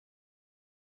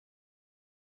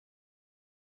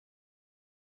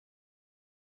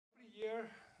year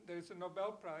there is a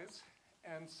Nobel Prize,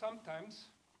 and sometimes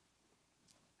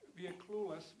we are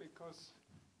clueless because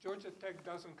Georgia Tech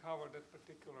doesn't cover that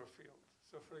particular field.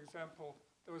 So for example,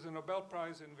 there was a Nobel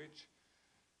Prize in which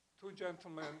two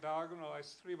gentlemen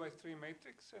diagonalized 3x3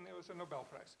 matrix, and it was a Nobel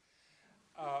Prize.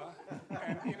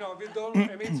 And you know, we don't,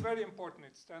 I mean, it's very important,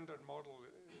 it's standard model,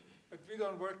 but we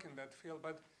don't work in that field.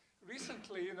 But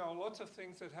recently, you know, lots of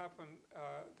things that happen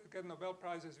that get Nobel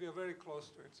Prizes, we are very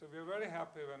close to it. So we are very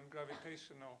happy when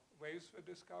gravitational waves were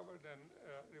discovered and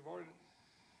rewarded.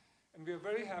 And we are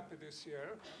very happy this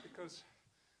year because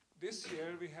this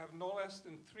year we have no less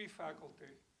than 3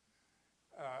 faculty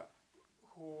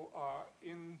who are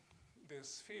in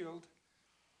this field.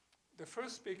 The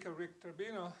first speaker, Rick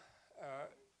Trebino,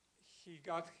 he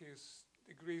got his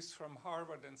degrees from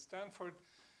Harvard and Stanford,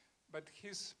 but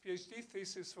his PhD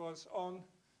thesis was on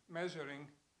measuring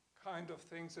kind of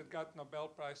things that got Nobel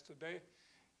Prize today.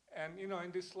 And you know,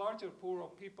 in this larger pool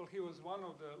of people, he was one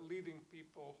of the leading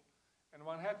people, and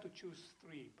one had to choose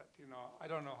 3, but you know, I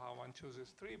don't know how one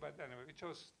chooses 3, but anyway, we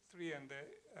chose 3, and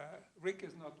Rick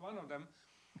is not one of them,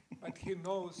 but he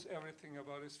knows everything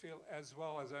about his field as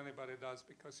well as anybody does,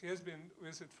 because he has been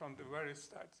with it from the very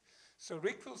start. So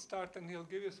Rick will start, and he'll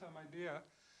give you some idea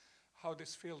how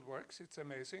this field works. It's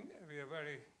amazing. We are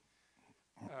very,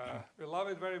 we love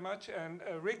it very much, and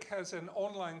Rick has an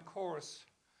online course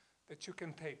that you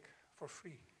can take for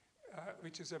free,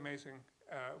 which is amazing.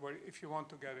 Where if you want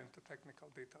to get into technical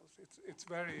details. It's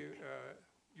very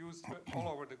used all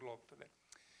over the globe today.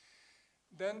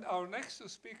 Then our next 2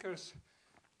 speakers,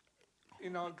 you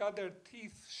know, got their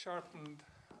teeth sharpened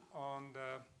on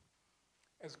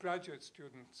as graduate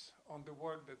students on the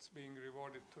work that's being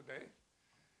rewarded today.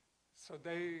 So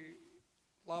they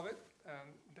love it,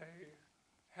 and they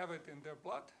have it in their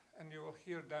blood, and you will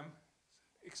hear them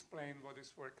explain what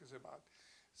this work is about.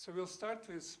 So we'll start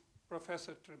with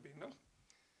Professor Trebino.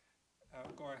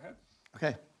 Go ahead.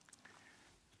 Okay.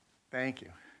 Thank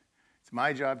you. It's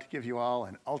my job to give you all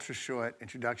an ultra-short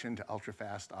introduction to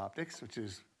ultra-fast optics, which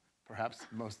is perhaps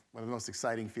one of the most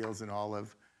exciting fields in all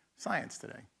of science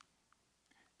today.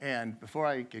 And before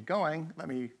I get going, let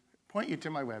me point you to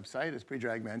my website, as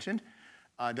Predrag mentioned,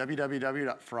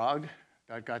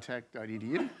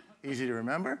 www.frog.gotech.edu, easy to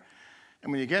remember.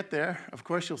 And when you get there, of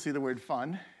course, you'll see the word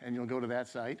fun, and you'll go to that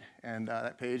site and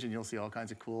that page, and you'll see all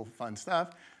kinds of cool, fun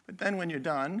stuff. But then when you're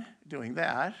done doing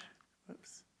that,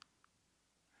 whoops,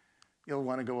 you'll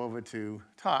want to go over to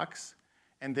Talks,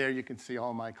 and there you can see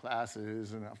all my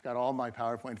classes, and I've got all my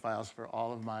PowerPoint files for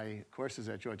all of my courses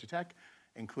at Georgia Tech,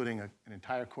 including an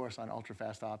entire course on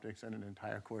ultrafast optics and an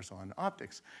entire course on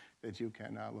optics that you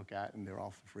can look at, and they're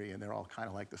all for free, and they're all kind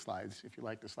of like the slides. If you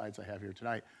like the slides I have here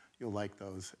tonight, you'll like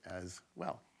those as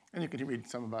well. And you can read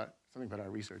something about our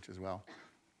research as well.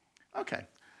 Okay,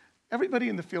 everybody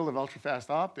in the field of ultrafast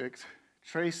optics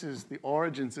traces the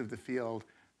origins of the field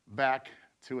back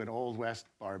to an Old West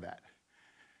bar bet.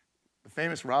 The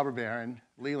famous robber baron,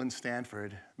 Leland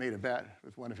Stanford, made a bet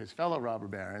with one of his fellow robber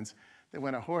barons that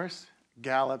when a horse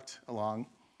galloped along,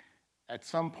 at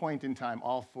some point in time,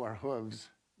 all 4 hooves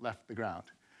left the ground.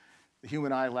 The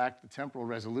human eye lacked the temporal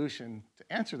resolution to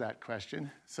answer that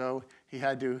question, so he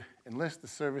had to enlist the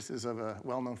services of a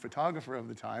well-known photographer of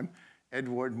the time,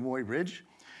 Edward Muybridge,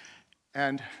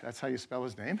 and that's how you spell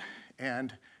his name.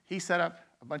 And he set up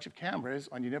a bunch of cameras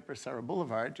on Juniper Serra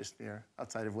Boulevard, just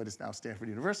outside of what is now Stanford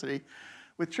University,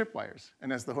 with tripwires.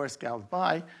 And as the horse galloped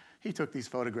by, he took these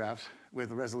photographs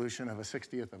with a resolution of a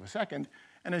 60th of a second.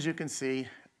 And as you can see,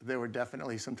 there were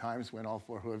definitely some times when all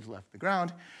 4 hooves left the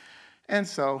ground. And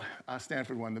so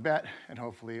Stanford won the bet, and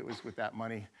hopefully it was with that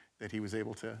money that he was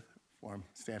able to form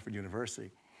Stanford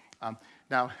University.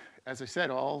 Now, as I said,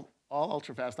 all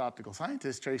ultrafast optical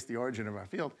scientists trace the origin of our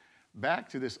field back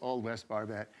to this Old West bar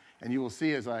bet. And you will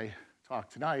see as I talk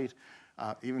tonight,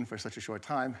 even for such a short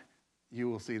time, you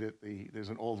will see that there's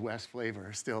an Old West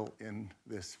flavor still in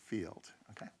this field.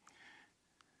 Okay?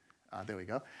 There we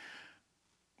go.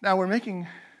 Now, we're making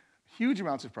huge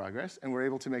amounts of progress, and we're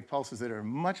able to make pulses that are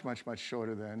much, much, much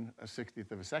shorter than a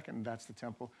 60th of a second. That's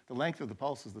the length of the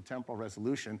pulse is the temporal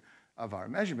resolution of our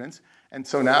measurements. And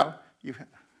so now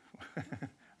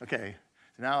okay,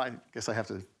 so now I guess I have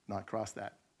to not cross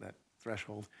that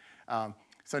threshold.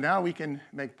 So now we can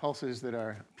make pulses that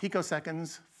are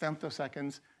picoseconds,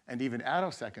 femtoseconds, and even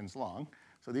attoseconds long.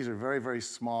 So these are very, very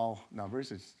small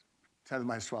numbers. It's 10 to the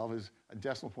minus 12 is a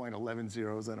decimal point, 11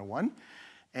 zeros, and a 1.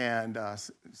 And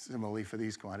similarly for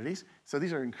these quantities. So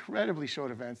these are incredibly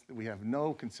short events that we have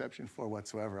no conception for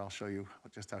whatsoever. I'll show you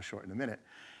just how short in a minute.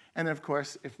 And then, of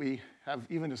course, if we have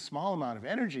even a small amount of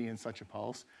energy in such a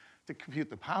pulse, to compute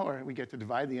the power, we get to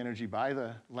divide the energy by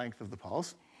the length of the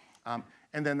pulse.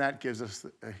 And then that gives us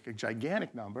a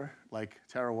gigantic number, like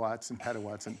terawatts and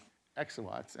petawatts and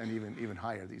exawatts, and even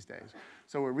higher these days.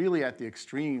 So we're really at the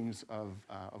extremes of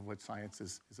what science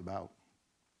is about.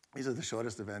 These are the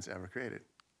shortest events ever created.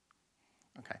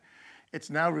 Okay. It's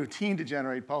now routine to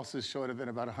generate pulses shorter than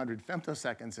about 100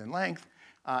 femtoseconds in length,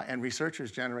 and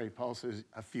researchers generate pulses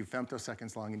a few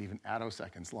femtoseconds long and even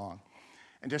attoseconds long.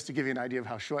 And just to give you an idea of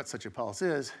how short such a pulse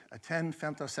is, a 10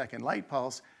 femtosecond light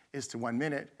pulse is to 1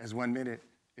 minute, as 1 minute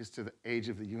is to the age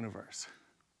of the universe.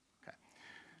 Okay.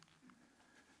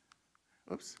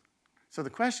 Oops. So the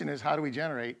question is, how do we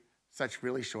generate such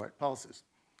really short pulses?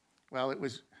 Well, it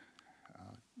was,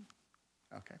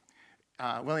 okay.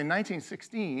 Well, in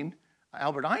 1916,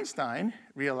 Albert Einstein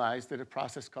realized that a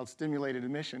process called stimulated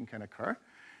emission can occur.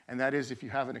 And that is, if you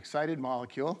have an excited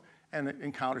molecule and it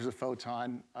encounters a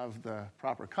photon of the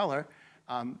proper color,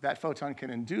 that photon can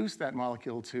induce that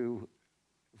molecule to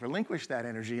relinquish that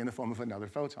energy in the form of another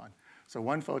photon. So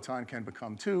one photon can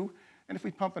become two. And if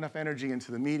we pump enough energy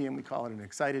into the medium, we call it an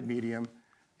excited medium.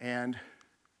 And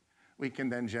we can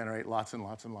then generate lots and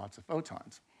lots and lots of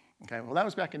photons. Okay, well, that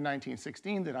was back in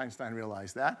 1916 that Einstein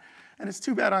realized that. And it's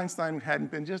too bad Einstein hadn't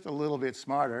been just a little bit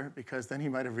smarter, because then he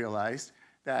might have realized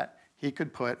that he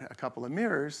could put a couple of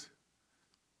mirrors.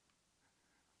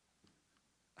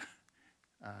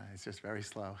 It's just very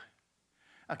slow.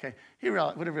 Okay, he would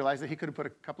have realized that he could have put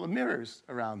a couple of mirrors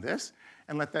around this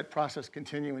and let that process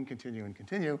continue and continue and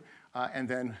continue, and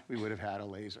then we would have had a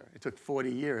laser. It took 40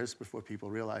 years before people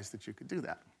realized that you could do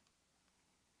that.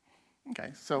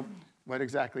 Okay, so how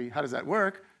does that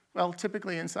work? Well,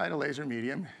 typically inside a laser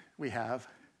medium, we have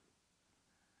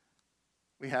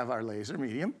our laser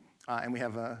medium, and we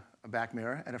have a back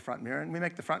mirror and a front mirror, and we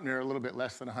make the front mirror a little bit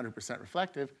less than 100%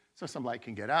 reflective, so some light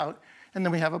can get out, and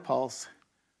then we have a pulse.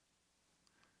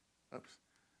 Oops.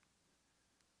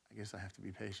 I guess I have to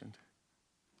be patient.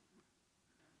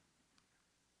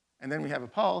 And then we have a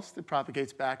pulse that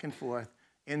propagates back and forth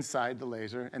inside the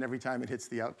laser, and every time it hits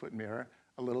the output mirror,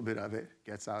 a little bit of it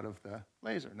gets out of the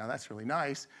laser. Now that's really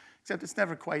nice, except it's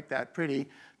never quite that pretty,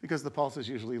 because the pulse is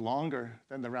usually longer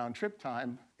than the round trip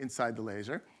time inside the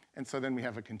laser, and so then we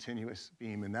have a continuous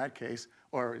beam in that case,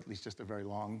 or at least just a very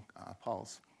long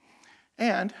pulse.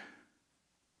 And,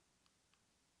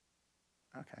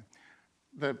 okay,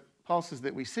 the pulses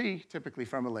that we see typically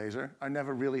from a laser are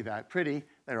never really that pretty.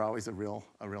 They're always a real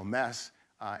mess.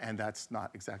 And that's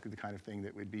not exactly the kind of thing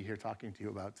that we'd be here talking to you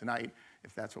about tonight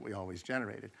if that's what we always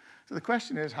generated. So the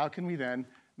question is, how can we then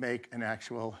make an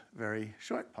actual very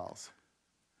short pulse?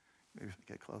 Maybe if we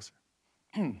get closer.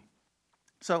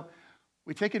 So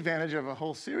we take advantage of a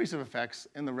whole series of effects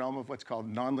in the realm of what's called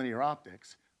nonlinear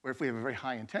optics, where if we have a very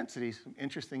high intensity, some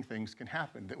interesting things can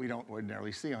happen that we don't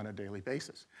ordinarily see on a daily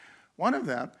basis. One of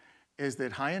them is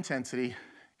that high intensity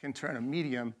can turn a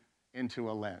medium into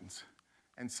a lens.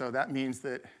 And so that means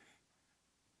that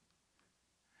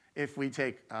if we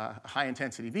take a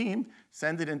high-intensity beam,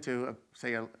 send it into,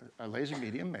 say, a laser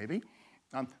medium, maybe,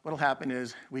 what will happen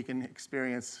is we can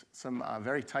experience some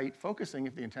very tight focusing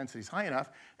if the intensity is high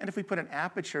enough. And if we put an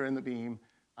aperture in the beam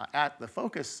at the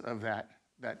focus of that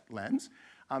lens,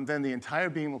 then the entire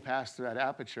beam will pass through that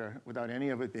aperture without any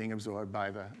of it being absorbed by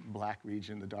the black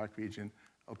region, the dark region,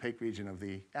 opaque region of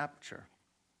the aperture.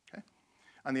 Okay?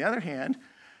 On the other hand,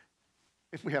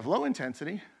 if we have low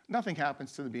intensity, nothing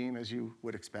happens to the beam as you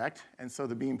would expect, and so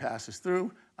the beam passes through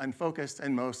unfocused,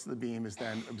 and most of the beam is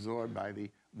then absorbed by the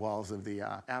walls of the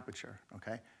aperture,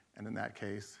 okay? And in that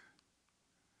case,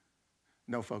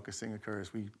 no focusing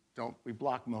occurs. We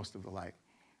block most of the light,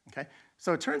 okay?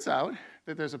 So it turns out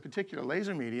that there's a particular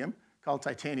laser medium called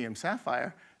titanium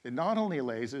sapphire that not only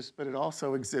lasers, but it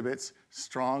also exhibits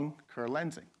strong Kerr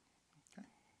lensing.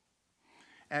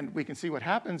 And we can see what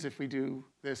happens if we do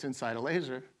this inside a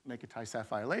laser, make a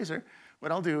ti-sapphire laser.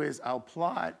 What I'll do is I'll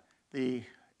plot the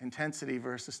intensity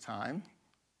versus time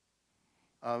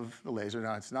of the laser.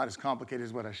 Now, it's not as complicated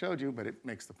as what I showed you, but it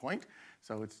makes the point.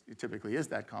 So it typically is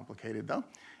that complicated, though.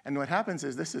 And what happens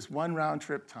is this is one round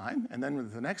trip time, and then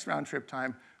with the next round trip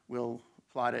time, we'll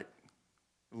plot it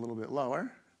a little bit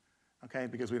lower, okay,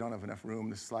 because we don't have enough room.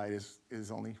 This slide has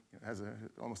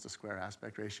almost a square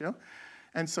aspect ratio.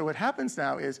 And so what happens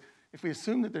now is, if we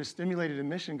assume that there's stimulated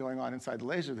emission going on inside the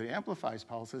laser that amplifies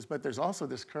pulses, but there's also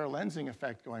this Kerr lensing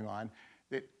effect going on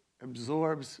that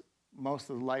absorbs most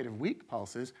of the light of weak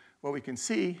pulses, what we can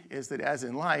see is that, as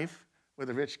in life, where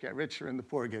the rich get richer and the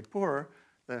poor get poorer,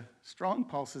 the strong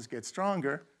pulses get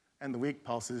stronger and the weak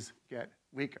pulses get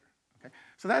weaker. Okay?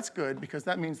 So that's good, because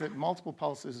that means that multiple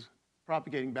pulses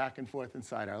propagating back and forth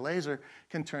inside our laser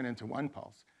can turn into one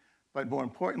pulse. But more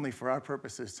importantly for our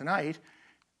purposes tonight,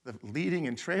 the leading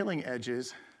and trailing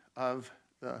edges of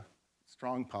the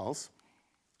strong pulse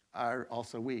are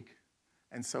also weak.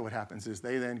 And so what happens is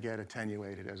they then get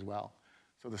attenuated as well.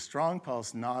 So the strong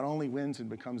pulse not only wins and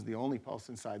becomes the only pulse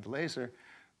inside the laser,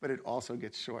 but it also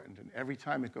gets shortened. And every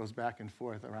time it goes back and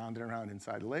forth, around and around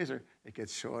inside the laser, it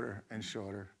gets shorter and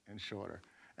shorter and shorter.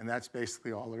 And that's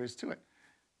basically all there is to it.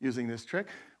 Using this trick,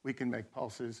 we can make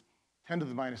pulses 10 to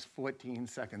the minus 14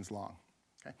 seconds long.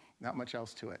 Okay? Not much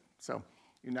else to it. So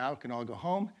you now can all go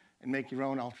home and make your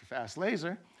own ultra-fast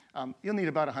laser. You'll need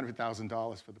about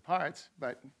 $100,000 for the parts,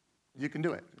 but you can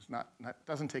do it. It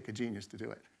doesn't take a genius to do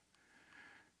it.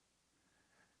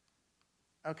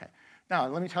 Okay, now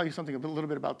let me tell you something a little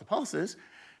bit about the pulses.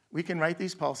 We can write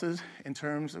these pulses in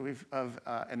terms of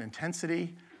an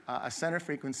intensity, a center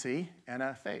frequency, and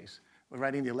a phase. We're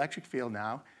writing the electric field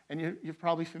now, and you're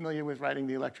probably familiar with writing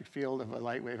the electric field of a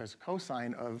light wave as a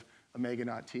cosine of omega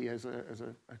naught t as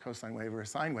a cosine wave or a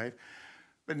sine wave.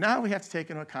 But now we have to take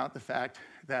into account the fact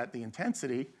that the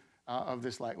intensity of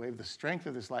this light wave, the strength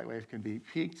of this light wave can be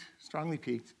peaked, strongly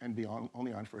peaked, and be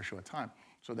only on for a short time.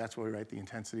 So that's where we write the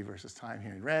intensity versus time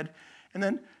here in red. And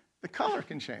then the color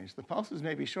can change. The pulses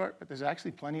may be short, but there's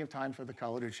actually plenty of time for the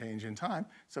color to change in time.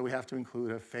 So we have to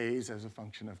include a phase as a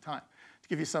function of time. To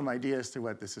give you some idea as to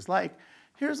what this is like,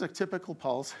 here's a typical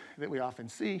pulse that we often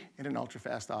see in an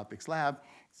ultrafast optics lab.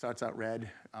 It starts out red,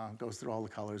 goes through all the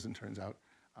colors, and turns out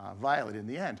violet in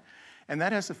the end. And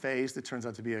that has a phase that turns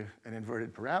out to be an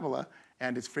inverted parabola,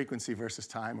 and its frequency versus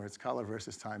time, or its color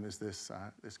versus time, is this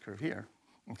curve here.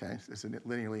 Okay, so it's a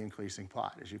linearly increasing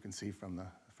plot, as you can see from the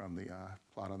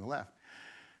plot on the left.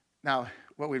 Now,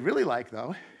 what we really like,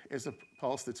 though, is a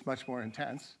pulse that's much more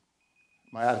intense.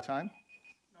 Am I out of time?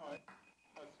 No, sorry.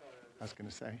 I was going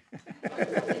to say. 1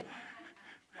 minute,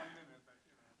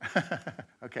 but, you know.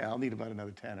 Okay, I'll need about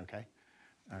another 10, okay?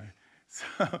 All right. So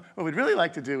what we'd really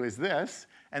like to do is this,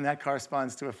 and that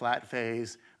corresponds to a flat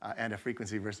phase and a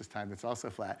frequency versus time that's also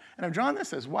flat. And I've drawn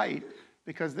this as white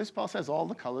because this pulse has all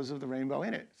the colors of the rainbow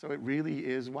in it. So it really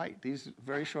is white. These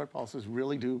very short pulses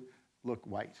really do look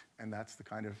white, and that's the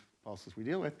kind of pulses we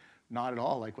deal with, not at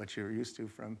all like what you're used to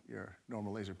from your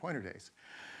normal laser pointer days.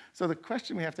 So the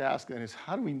question we have to ask then is,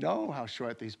 how do we know how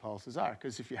short these pulses are?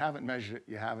 Because if you haven't measured it,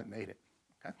 you haven't made it.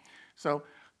 Okay? So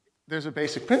there's a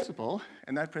basic principle,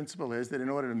 and that principle is that in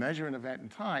order to measure an event in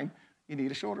time, you need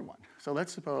a shorter one. So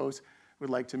let's suppose we'd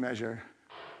like to measure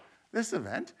this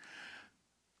event,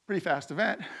 pretty fast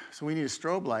event, so we need a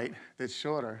strobe light that's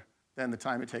shorter than the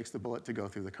time it takes the bullet to go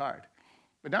through the card.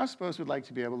 But now suppose we'd like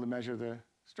to be able to measure the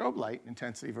strobe light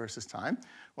intensity versus time.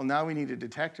 Well, now we need a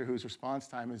detector whose response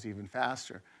time is even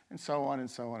faster, and so on and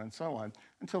so on and so on,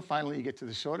 until finally you get to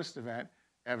the shortest event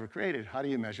ever created. How do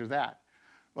you measure that?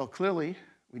 Well, clearly,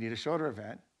 we need a shorter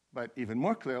event, but even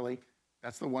more clearly,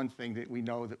 that's the one thing that we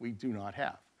know that we do not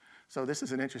have. So this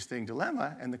is an interesting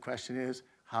dilemma, and the question is,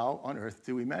 how on earth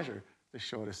do we measure the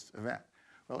shortest event?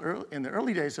 Well, in the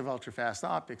early days of ultrafast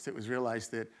optics, it was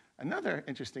realized that another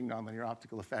interesting nonlinear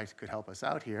optical effect could help us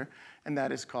out here, and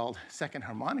that is called second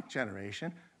harmonic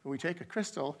generation, where we take a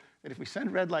crystal that if we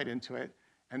send red light into it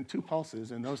and 2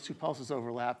 pulses, and those 2 pulses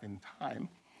overlap in time,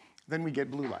 then we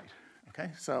get blue light.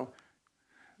 Okay? So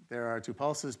there are 2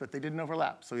 pulses, but they didn't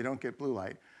overlap, so we don't get blue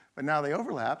light. But now they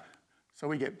overlap, so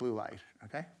we get blue light.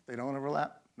 Okay? They don't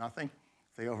overlap, nothing.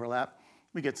 If they overlap,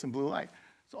 we get some blue light.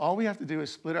 So all we have to do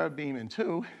is split our beam in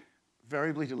 2,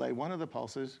 variably delay one of the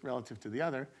pulses relative to the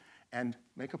other, and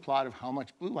make a plot of how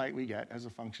much blue light we get as a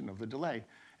function of the delay.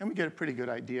 And we get a pretty good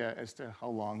idea as to how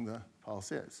long the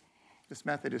pulse is. This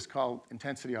method is called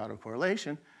intensity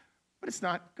autocorrelation, but it's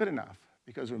not good enough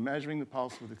because we're measuring the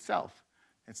pulse with itself.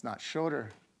 It's not shorter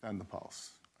than the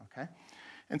pulse, okay?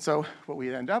 And so what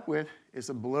we end up with is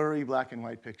a blurry black and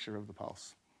white picture of the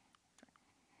pulse.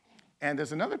 And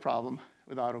there's another problem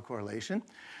with autocorrelation,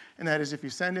 and that is if you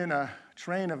send in a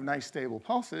train of nice stable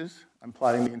pulses, I'm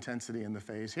plotting the intensity and the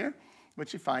phase here,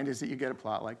 what you find is that you get a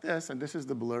plot like this, and this is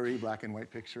the blurry black and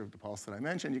white picture of the pulse that I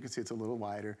mentioned. You can see it's a little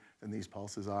wider than these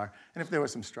pulses are, and if there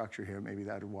was some structure here, maybe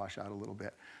that would wash out a little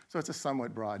bit. So it's a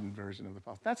somewhat broadened version of the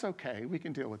pulse. That's okay, we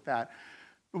can deal with that.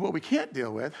 But what we can't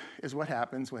deal with is what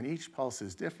happens when each pulse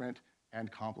is different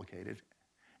and complicated,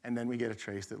 and then we get a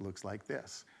trace that looks like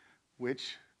this.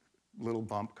 Which little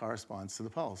bump corresponds to the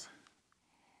pulse?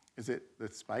 Is it the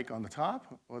spike on the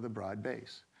top or the broad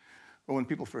base? Well, when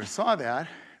people first saw that,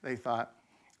 they thought,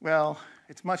 well,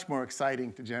 it's much more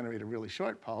exciting to generate a really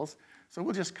short pulse, so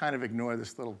we'll just kind of ignore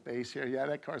this little base here. Yeah,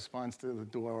 that corresponds to the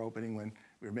door opening when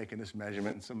we were making this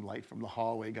measurement, and some light from the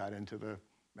hallway got into the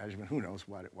measurement. Who knows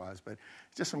what it was, but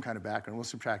it's just some kind of background. We'll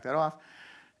subtract that off.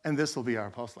 and this will be our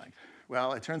pulse length.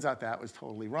 Well, it turns out that was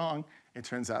totally wrong. It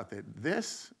turns out that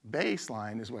this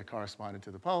baseline is what corresponded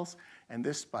to the pulse, and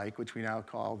this spike, which we now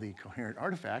call the coherent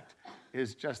artifact,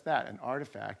 is just that, an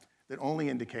artifact that only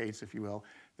indicates, if you will,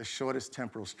 the shortest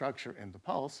temporal structure in the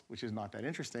pulse, which is not that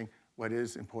interesting. What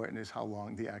is important is how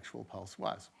long the actual pulse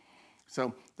was.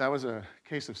 So that was a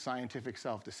case of scientific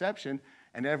self-deception,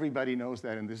 and everybody knows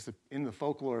that, and this is in the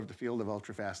folklore of the field of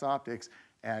ultrafast optics,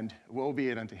 and woe be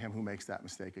it unto him who makes that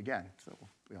mistake again. So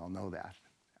we all know that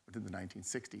within the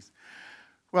 1960s.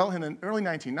 Well, in the early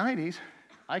 1990s,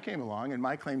 I came along, and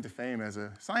my claim to fame as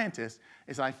a scientist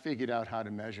is I figured out how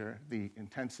to measure the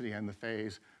intensity and the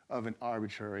phase of an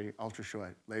arbitrary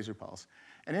ultra-short laser pulse.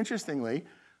 And interestingly,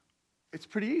 it's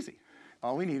pretty easy.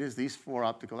 All we need is these 4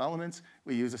 optical elements.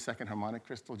 We use a second harmonic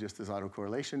crystal just as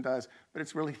autocorrelation does, but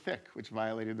it's really thick, which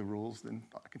violated the rules. And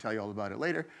I can tell you all about it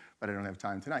later, but I don't have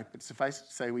time tonight. But suffice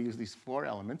to say we use these 4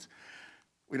 elements.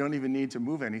 We don't even need to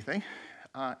move anything,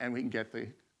 and we can get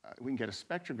a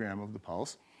spectrogram of the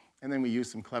pulse. And then we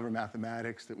use some clever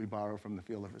mathematics that we borrow from the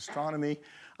field of astronomy.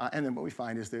 And then what we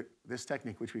find is that this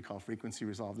technique, which we call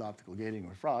frequency-resolved optical gating,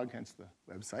 or FROG, hence the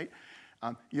website,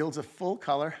 yields a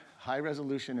full-color,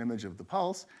 high-resolution image of the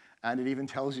pulse, and it even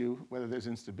tells you whether there's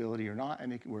instability or not,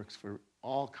 and it works for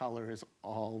all colors,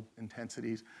 all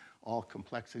intensities, all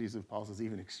complexities of pulses,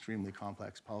 even extremely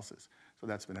complex pulses. So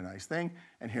that's been a nice thing.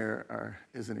 And here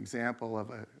is an example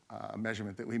of a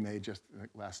measurement that we made just in the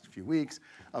last few weeks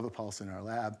of a pulse in our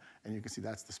lab. And you can see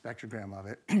that's the spectrogram of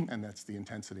it, and that's the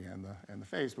intensity and the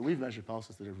phase. But we've measured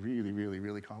pulses that are really, really,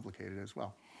 really complicated as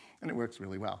well. And it works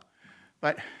really well.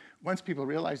 But once people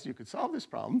realized you could solve this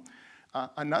problem,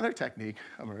 another technique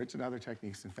emerged, and other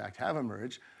techniques, in fact, have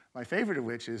emerged, my favorite of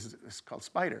which is called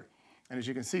SPIDER. And as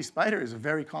you can see, SPIDER is a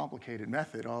very complicated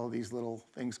method. All of these little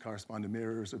things correspond to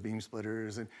mirrors or beam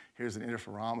splitters, and here's an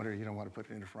interferometer. You don't want to put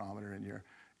an interferometer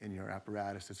in your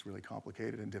apparatus. It's really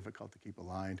complicated and difficult to keep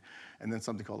aligned. And then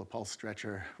something called a pulse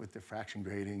stretcher with diffraction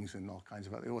gratings and all kinds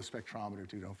of other, a spectrometer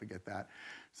too, don't forget that.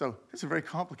 So it's a very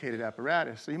complicated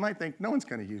apparatus. So you might think no one's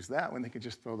going to use that when they could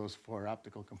just throw those 4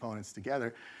 optical components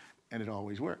together, and it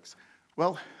always works.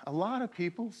 Well, a lot of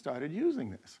people started using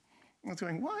this. I was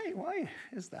going, why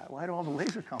is that? Why do all the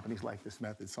laser companies like this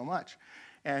method so much?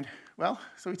 And, well,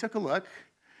 so we took a look.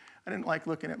 I didn't like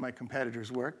looking at my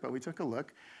competitors' work, but we took a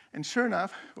look. And sure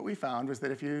enough, what we found was that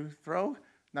if you throw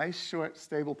nice, short,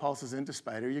 stable pulses into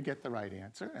SPIDER, you get the right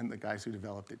answer. And the guys who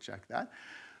developed it checked that.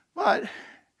 But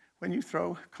when you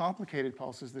throw complicated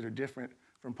pulses that are different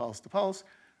from pulse to pulse,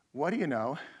 what do you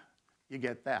know? You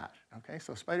get that. Okay?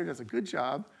 So SPIDER does a good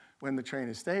job when the train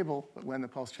is stable, but when the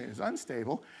pulse train is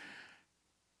unstable,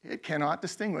 it cannot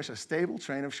distinguish a stable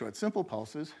train of short, simple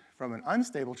pulses from an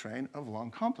unstable train of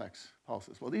long, complex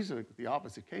pulses. Well, these are the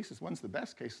opposite cases. One's the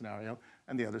best case scenario,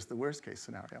 and the other's the worst case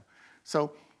scenario.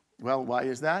 So, well, why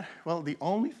is that? Well, the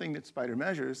only thing that SPIDER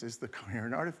measures is the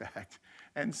coherent artifact.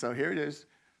 And so here it is,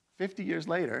 50 years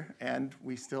later, and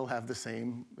we still have the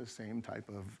same type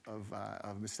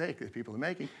of mistake that people are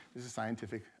making. This is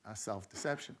scientific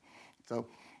self-deception. So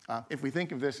if we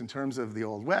think of this in terms of the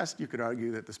Old West, you could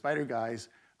argue that the SPIDER guys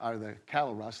are the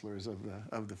cattle rustlers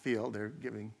of the field. They're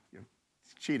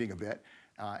cheating a bit,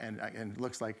 and it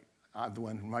looks like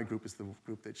my group is the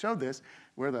group that showed this.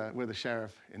 We're the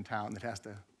sheriff in town that has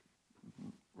to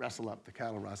wrestle up the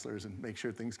cattle rustlers and make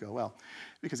sure things go well,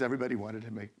 because everybody wanted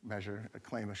to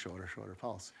claim a shorter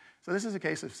pulse. So this is a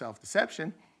case of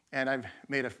self-deception, and I've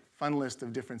made a fun list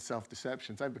of different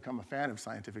self-deceptions. I've become a fan of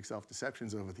scientific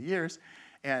self-deceptions over the years,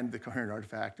 and the coherent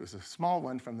artifact was a small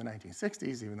one from the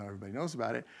 1960s, even though everybody knows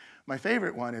about it. My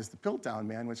favorite one is the Piltdown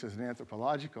Man, which is an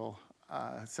anthropological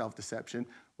self-deception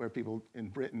where people in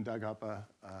Britain dug up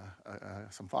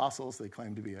some fossils. They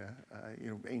claimed to be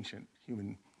ancient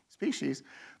human species,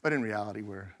 but in reality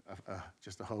were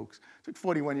just a hoax. It took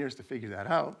 41 years to figure that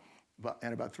out,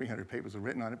 and about 300 papers were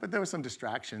written on it. But there were some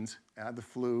distractions. The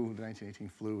 1918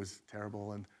 flu was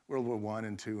terrible, and World War I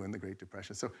and II and the Great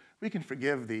Depression. So we can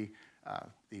forgive the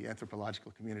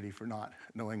anthropological community for not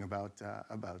knowing about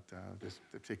this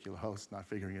particular host, not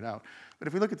figuring it out. But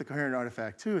if we look at the coherent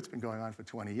artifact too, it's been going on for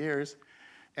 20 years,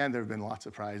 and there have been lots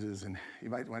of prizes. And you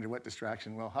might wonder what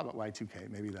distraction. Well, how about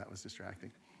Y2K? Maybe that was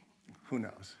distracting. Who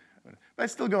knows? But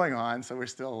it's still going on, so we're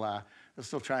still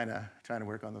trying to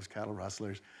work on those cattle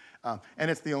rustlers.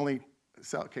 And it's the only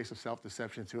case of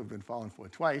self-deception to have been fallen for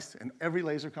twice. And every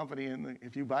laser company,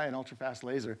 if you buy an ultra-fast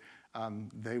laser,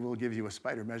 they will give you a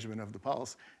SPIDER measurement of the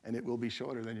pulse, and it will be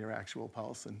shorter than your actual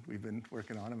pulse. And we've been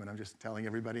working on them, and I'm just telling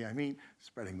everybody I meet,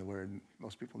 spreading the word. And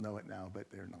most people know it now, but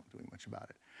they're not doing much about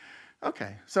it.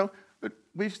 Okay, but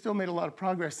we've still made a lot of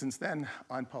progress since then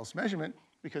on pulse measurement,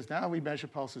 because now we measure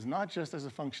pulses not just as a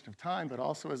function of time, but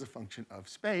also as a function of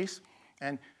space.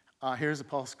 And here's a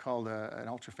pulse called an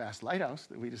ultra-fast lighthouse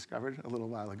that we discovered a little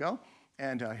while ago.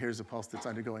 And here's a pulse that's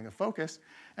undergoing a focus.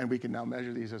 And we can now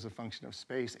measure these as a function of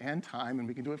space and time, and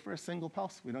we can do it for a single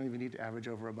pulse. We don't even need to average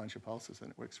over a bunch of pulses,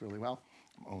 and it works really well.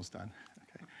 I'm almost done.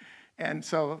 Okay. And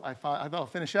so I thought I'll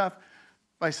finish up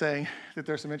by saying that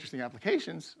there are some interesting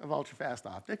applications of ultra-fast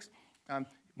optics.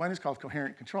 One is called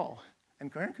coherent control.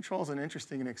 And coherent control is an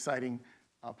interesting and exciting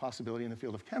possibility in the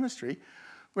field of chemistry,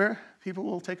 where people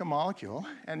will take a molecule,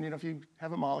 and if you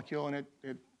have a molecule and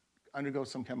it undergoes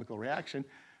some chemical reaction,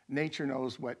 nature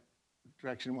knows what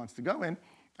direction it wants to go in,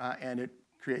 and it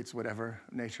creates whatever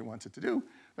nature wants it to do.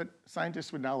 But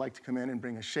scientists would now like to come in and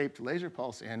bring a shaped laser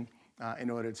pulse in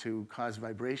order to cause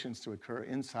vibrations to occur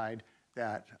inside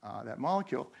that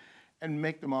molecule and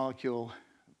make the molecule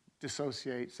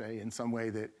dissociate, say, in some way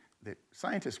that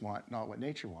scientists want, not what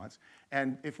nature wants.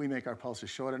 And if we make our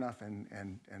pulses short enough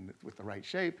and with the right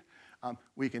shape,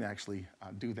 we can actually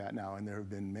do that now. And there have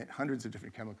been hundreds of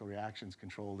different chemical reactions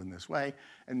controlled in this way.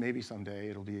 And maybe someday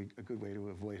it'll be a good way to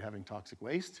avoid having toxic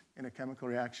waste in a chemical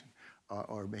reaction,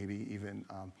 or maybe even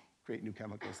create new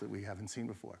chemicals that we haven't seen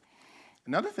before.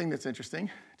 Another thing that's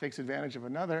interesting takes advantage of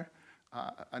another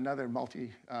nonlinear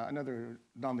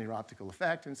optical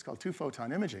effect, and it's called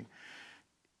two-photon imaging.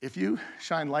 If you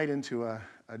shine light into a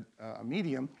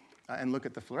medium and look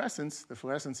at the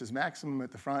fluorescence is maximum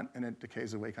at the front, and it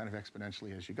decays away kind of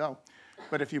exponentially as you go.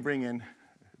 But if you bring in,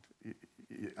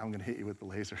 I'm going to hit you with the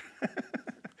laser.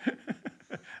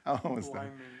 I'm almost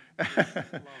done.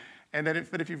 And then,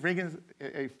 but if you bring in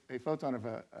a photon of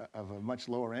a much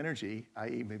lower energy,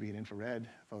 i.e. maybe an infrared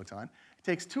photon, it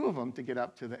takes two of them to get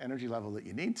up to the energy level that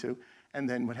you need to, and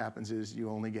then what happens is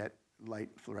you only get light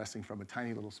fluorescing from a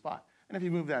tiny little spot. And if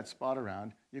you move that spot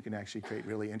around, you can actually create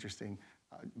really interesting,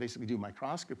 basically do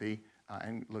microscopy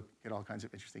and get all kinds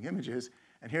of interesting images.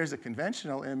 And here's a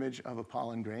conventional image of a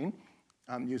pollen grain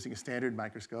using a standard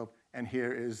microscope. And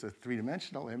here is a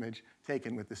three-dimensional image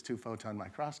taken with this two-photon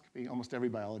microscopy. Almost every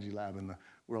biology lab in the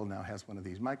world now has one of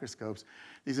these microscopes.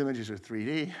 These images are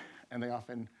 3D, and they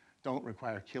often don't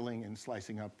require killing and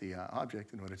slicing up the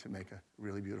object in order to make a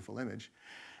really beautiful image.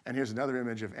 And here's another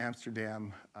image of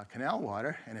Amsterdam canal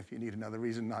water. And if you need another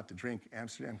reason not to drink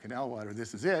Amsterdam canal water,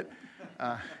 this is it.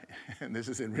 And this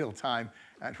is in real time,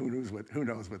 and who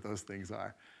knows what those things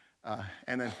are.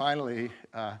 And then finally,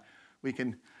 we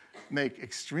can make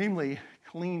extremely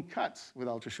clean cuts with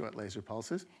ultra-short laser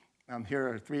pulses. Here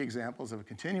are three examples of a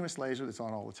continuous laser that's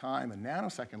on all the time, a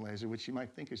nanosecond laser, which you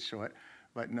might think is short,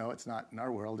 but no, it's not in our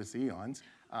world, it's eons.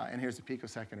 And here's a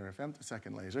picosecond or a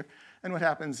femtosecond laser. And what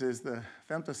happens is the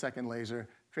femtosecond laser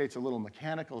creates a little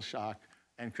mechanical shock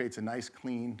and creates a nice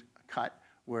clean cut,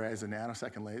 whereas a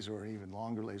nanosecond laser, or even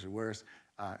longer laser, worse,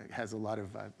 has a lot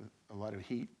of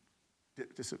heat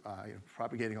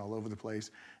propagating all over the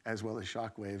place, as well as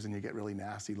shock waves, and you get really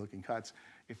nasty looking cuts.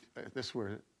 If this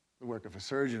were the work of a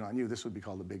surgeon on you, this would be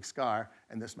called a big scar,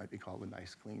 and this might be called a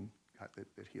nice clean cut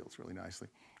that heals really nicely.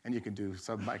 And you can do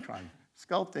submicron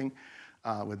sculpting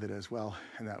with it as well,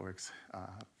 and that works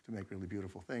to make really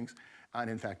beautiful things. And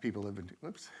in fact, people have been,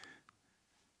 oops.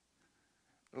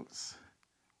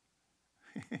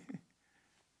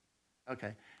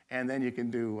 Okay, and then you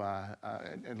can do,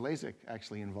 and LASIK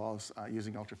actually involves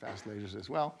using ultra-fast lasers as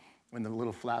well, when the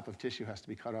little flap of tissue has to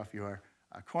be cut off your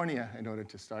cornea in order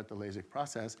to start the LASIK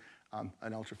process.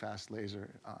 An ultra-fast laser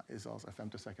is also, a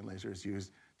femtosecond laser is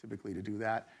used typically to do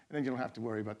that. And then you don't have to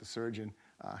worry about the surgeon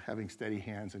having steady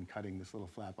hands and cutting this little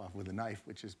flap off with a knife,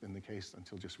 which has been the case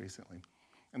until just recently.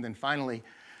 And then finally,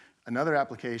 another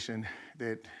application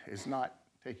that is not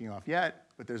taking off yet,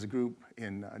 but there's a group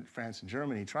in France and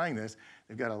Germany trying this.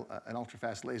 They've got an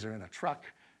ultra-fast laser in a truck,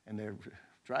 and they're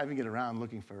driving it around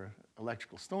looking for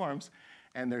electrical storms,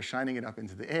 and they're shining it up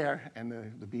into the air, and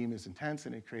the beam is intense,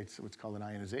 and it creates what's called an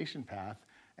ionization path.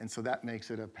 And so that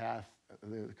makes it a path,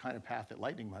 the kind of path that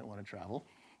lightning might want to travel.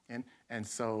 And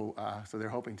so they're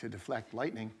hoping to deflect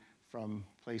lightning from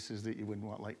places that you wouldn't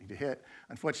want lightning to hit.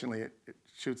 Unfortunately, it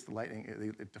shoots the lightning,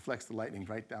 it deflects the lightning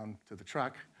right down to the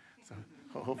truck. So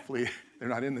hopefully they're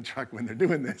not in the truck when they're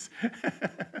doing this,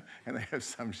 and they have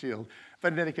some shield.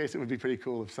 But in any case, it would be pretty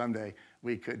cool if someday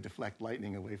we could deflect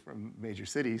lightning away from major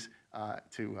cities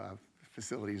to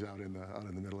facilities out in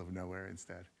the middle of nowhere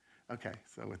instead. Okay,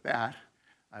 so with that,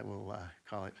 I will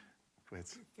call it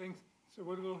quits. Thanks. So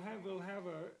what we'll have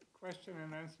a question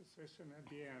and answer session at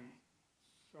the end.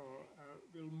 So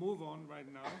we'll move on right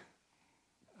now.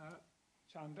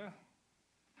 Chandra.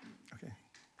 Okay.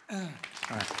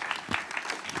 All right.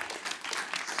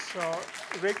 So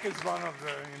Rick is one of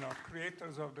the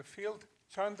creators of the field.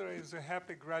 Chandra is a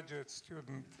happy graduate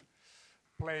student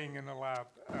playing in a lab.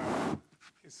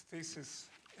 His thesis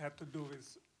had to do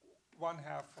with one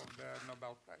half of the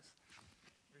Nobel Prize,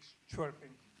 with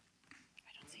chirping.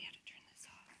 I don't see how to turn this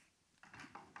off.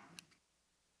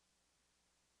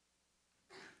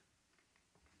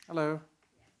 Hello.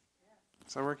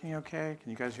 Is that working okay?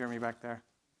 Can you guys hear me back there?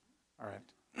 All right.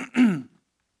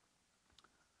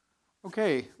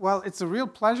 Okay. Well, it's a real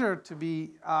pleasure to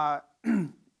be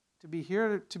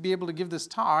here to be able to give this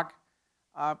talk.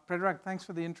 Predrag, thanks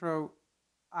for the intro.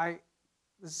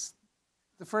 This is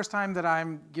the first time that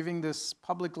I'm giving this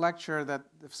public lecture that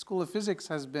the School of Physics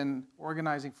has been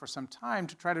organizing for some time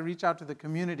to try to reach out to the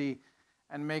community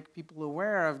and make people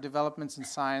aware of developments in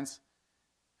science.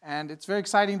 And it's very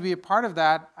exciting to be a part of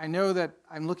that. I know that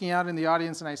I'm looking out in the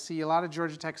audience and I see a lot of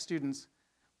Georgia Tech students,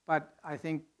 but I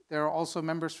think there are also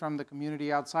members from the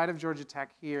community outside of Georgia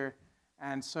Tech here.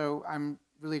 And so I'm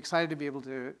really excited to be able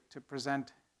to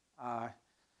present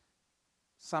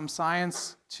some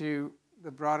science to the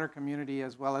broader community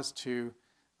as well as to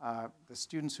the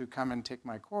students who come and take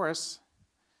my course.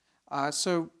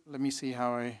 So let me see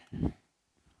how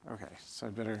okay, so I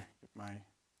better get my,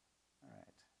 all right,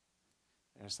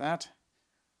 there's that.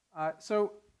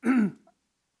 So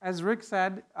as Rick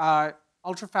said,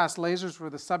 ultrafast lasers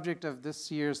were the subject of this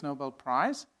year's Nobel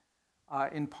Prize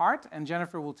in part, and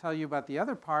Jennifer will tell you about the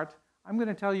other part. I'm going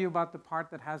to tell you about the part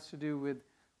that has to do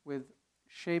with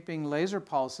shaping laser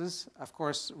pulses. Of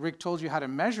course, Rick told you how to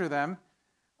measure them.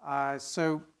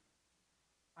 So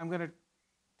I'm going to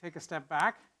take a step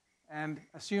back and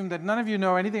assume that none of you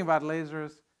know anything about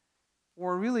lasers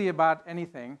or really about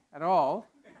anything at all,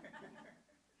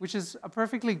 which is a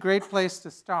perfectly great place to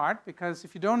start, because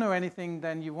if you don't know anything,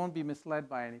 then you won't be misled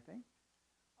by anything.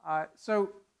 So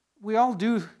we all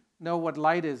do know what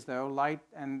light is, though. Light,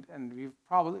 and we've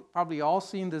probably all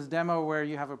seen this demo where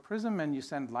you have a prism and you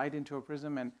send light into a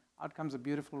prism and out comes a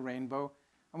beautiful rainbow.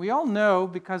 And we all know,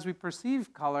 because we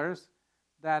perceive colors,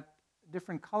 that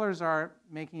different colors are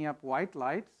making up white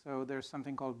light. So there's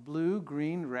something called blue,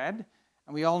 green, red.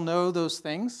 And we all know those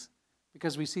things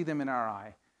because we see them in our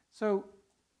eye. So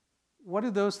what do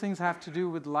those things have to do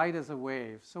with light as a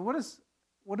wave? So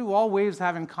what do all waves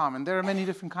have in common? There are many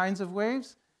different kinds of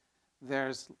waves.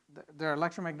 There are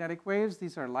electromagnetic waves.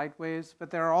 These are light waves. But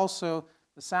there are also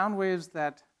the sound waves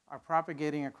that are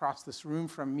propagating across this room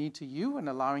from me to you and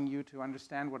allowing you to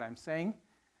understand what I'm saying.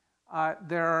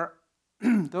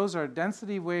 Those are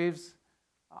density waves,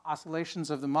 oscillations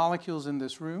of the molecules in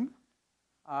this room.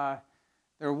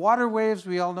 There are water waves.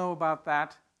 We all know about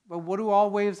that. But what do all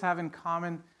waves have in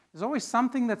common? There's always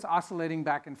something that's oscillating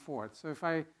back and forth. So if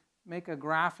I make a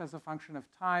graph as a function of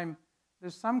time,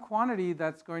 there's some quantity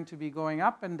that's going to be going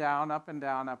up and down, up and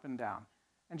down, up and down.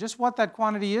 And just what that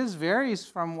quantity is varies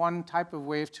from one type of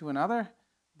wave to another,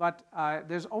 but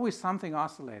there's always something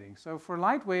oscillating. So for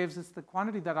light waves, it's the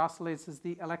quantity that oscillates is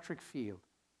the electric field.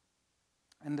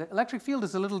 And the electric field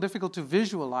is a little difficult to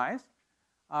visualize,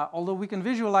 although we can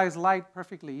visualize light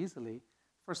perfectly easily.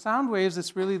 For sound waves,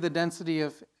 it's really the density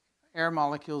of air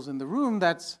molecules in the room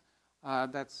that's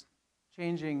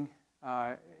changing,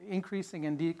 increasing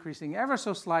and decreasing ever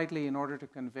so slightly in order to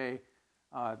convey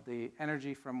the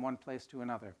energy from one place to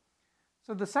another.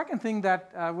 So the second thing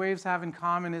that waves have in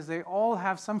common is they all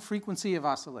have some frequency of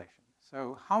oscillation.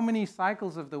 So how many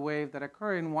cycles of the wave that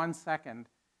occur in 1 second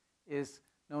is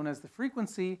known as the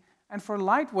frequency. And for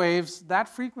light waves, that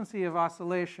frequency of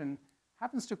oscillation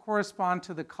happens to correspond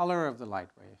to the color of the light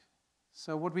wave.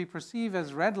 So what we perceive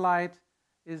as red light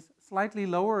is slightly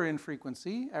lower in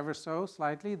frequency, ever so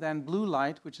slightly, than blue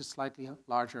light, which is slightly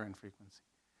larger in frequency.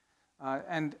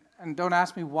 And don't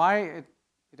ask me why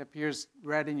it appears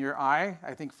red in your eye.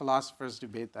 I think philosophers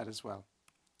debate that as well.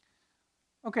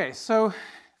 Okay, so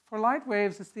for light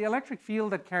waves, it's the electric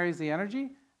field that carries the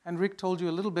energy. And Rick told you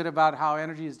a little bit about how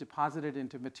energy is deposited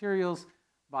into materials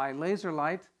by laser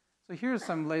light. So here's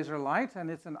some laser light,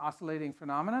 and it's an oscillating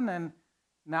phenomenon. And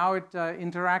now it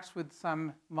interacts with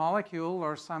some molecule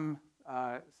or some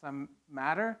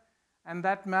matter. And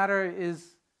that matter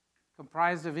is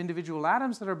comprised of individual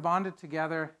atoms that are bonded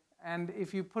together. And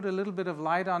if you put a little bit of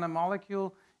light on a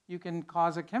molecule, you can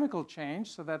cause a chemical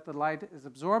change so that the light is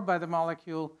absorbed by the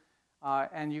molecule.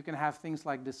 And you can have things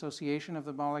like dissociation of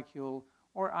the molecule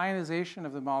or ionization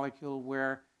of the molecule,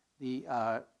 where the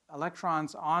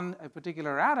electrons on a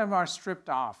particular atom are stripped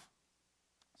off.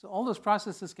 So all those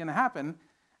processes can happen.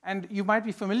 And you might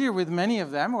be familiar with many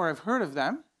of them or have heard of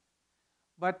them.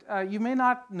 But you may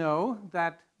not know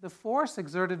that the force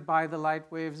exerted by the light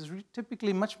waves is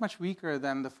typically much, much weaker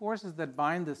than the forces that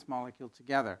bind this molecule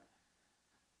together.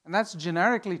 And that's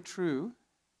generically true,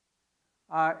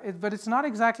 but it's not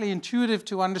exactly intuitive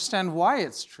to understand why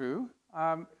it's true.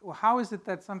 How is it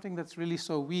that something that's really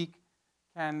so weak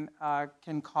can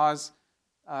cause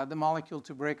the molecule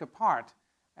to break apart?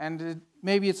 And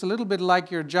maybe it's a little bit like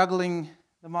you're juggling,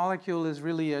 the molecule is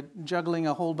really juggling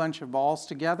a whole bunch of balls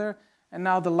together, and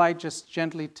now the light just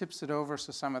gently tips it over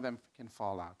so some of them can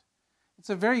fall out. It's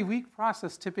a very weak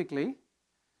process typically.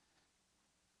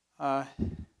 So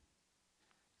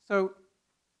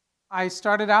I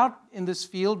started out in this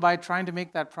field by trying to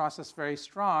make that process very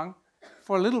strong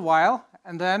for a little while,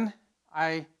 and then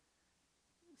I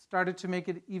started to make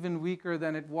it even weaker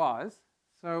than it was.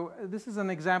 So this is an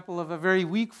example of a very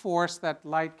weak force that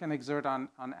light can exert on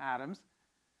atoms.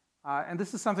 And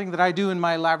this is something that I do in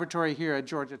my laboratory here at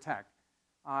Georgia Tech.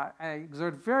 I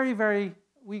exert very, very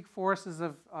weak forces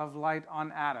of light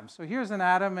on atoms. So here's an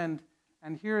atom, and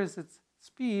here is its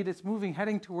speed. It's moving,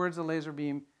 heading towards a laser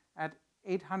beam at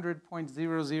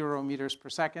 800.00 meters per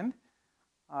second.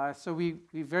 So we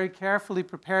very carefully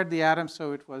prepared the atom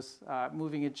so it was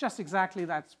moving at just exactly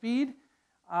that speed.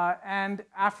 And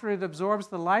after it absorbs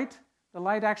the light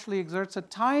actually exerts a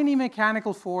tiny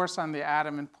mechanical force on the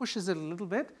atom and pushes it a little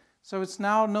bit. So it's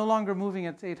now no longer moving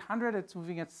at 800, it's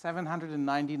moving at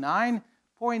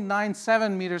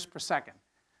 799.97 meters per second.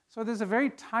 So there's a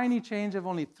very tiny change of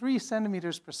only 3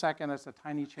 centimeters per second. That's a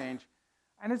tiny change.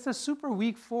 And it's a super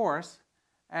weak force.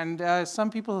 And some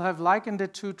people have likened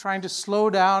it to trying to slow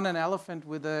down an elephant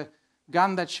with a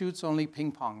gun that shoots only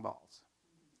ping pong balls.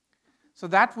 So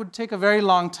that would take a very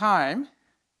long time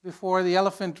before the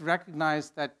elephant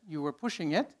recognized that you were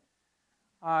pushing it.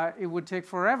 It would take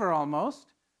forever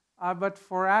almost. But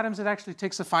for atoms, it actually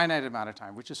takes a finite amount of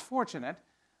time, which is fortunate.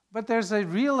 But there's a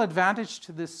real advantage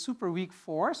to this super weak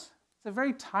force. It's a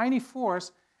very tiny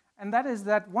force, and that is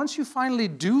that once you finally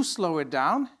do slow it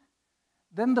down,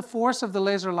 then the force of the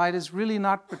laser light is really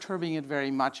not perturbing it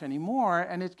very much anymore,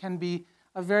 and it can be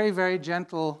a very, very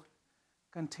gentle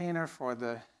container for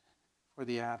the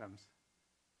atoms.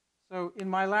 So in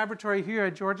my laboratory here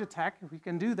at Georgia Tech, we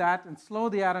can do that and slow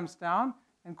the atoms down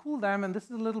and cool them, and this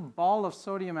is a little ball of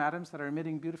sodium atoms that are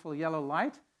emitting beautiful yellow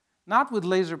light, not with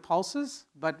laser pulses,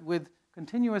 but with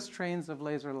continuous trains of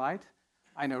laser light.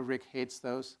 I know Rick hates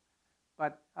those,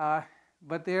 but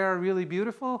they are really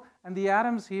beautiful, and the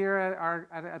atoms here are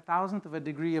at 1,000th of a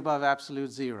degree above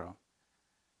absolute zero.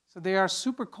 So they are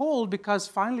super cold because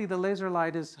finally the laser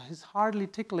light is hardly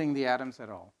tickling the atoms at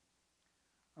all.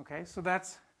 Okay, so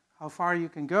that's how far you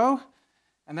can go.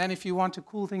 And then if you want to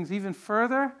cool things even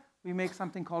further, we make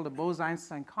something called a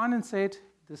Bose-Einstein condensate.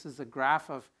 This is a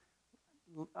graph of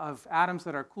atoms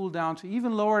that are cooled down to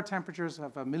even lower temperatures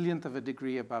of 1,000,000th of a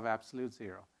degree above absolute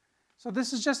zero. So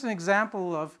this is just an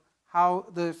example of how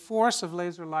the force of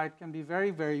laser light can be very,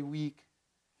 very weak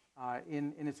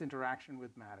in its interaction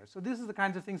with matter. So this is the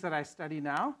kinds of things that I study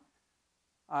now.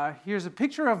 Here's a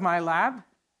picture of my lab.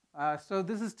 So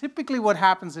this is typically what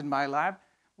happens in my lab.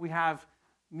 We have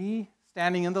me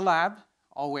standing in the lab,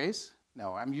 always.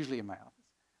 No, I'm usually in my office.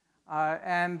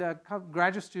 And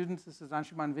graduate students, this is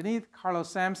Anshuman Vineet, Carlos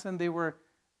Sampson, we were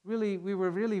really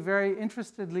very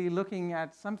interestedly looking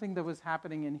at something that was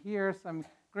happening in here, some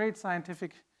great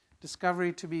scientific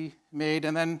discovery to be made,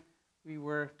 and then we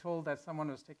were told that someone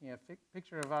was taking a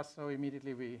picture of us, so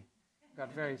immediately we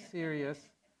got very serious.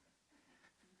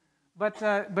 But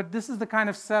this is the kind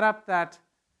of setup that,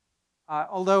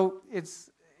 although it's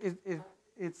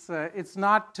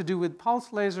not to do with pulse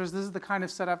lasers, this is the kind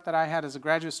of setup that I had as a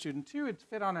graduate student too. It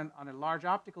fit on a large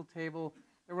optical table.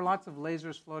 There were lots of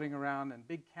lasers floating around and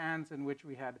big cans in which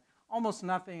we had almost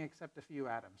nothing except a few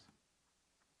atoms.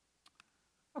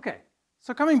 Okay,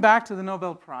 so coming back to the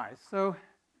Nobel Prize. So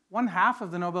 1/2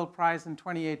 of the Nobel Prize in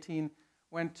 2018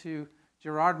 went to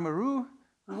Gerard Mourou,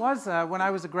 who was, when I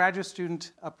was a graduate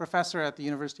student, a professor at the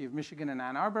University of Michigan in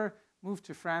Ann Arbor, moved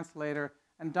to France later.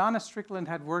 And Donna Strickland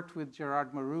had worked with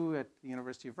Gerard Mourou at the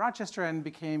University of Rochester and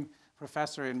became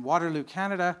professor in Waterloo,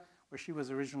 Canada, where she was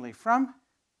originally from.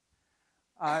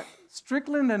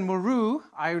 Strickland and Mourou,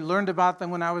 I learned about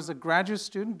them when I was a graduate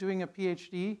student doing a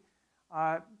PhD.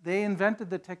 They invented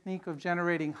the technique of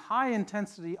generating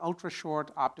high-intensity,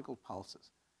 ultra-short optical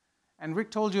pulses. And Rick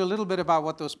told you a little bit about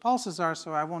what those pulses are,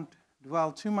 so I won't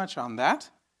dwell too much on that.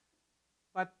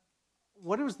 But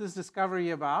what was this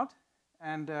discovery about?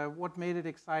 And what made it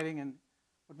exciting and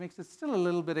what makes it still a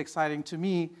little bit exciting to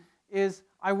me is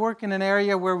I work in an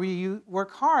area where we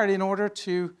work hard in order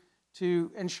to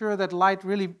ensure that light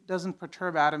really doesn't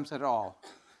perturb atoms at all.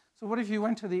 So what if you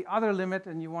went to the other limit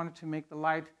and you wanted to make the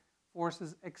light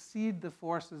forces exceed the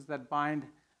forces that bind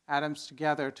atoms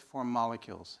together to form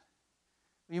molecules?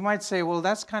 You might say, well,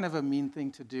 that's kind of a mean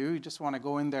thing to do. You just want to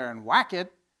go in there and whack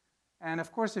it. And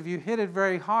of course, if you hit it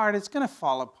very hard, it's going to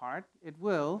fall apart. It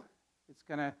will. It's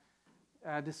going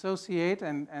to dissociate,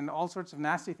 and all sorts of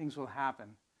nasty things will happen.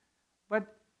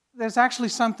 But there's actually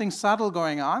something subtle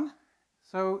going on.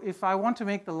 So if I want to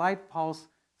make the light pulse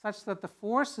such that the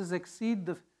forces exceed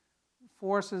the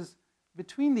forces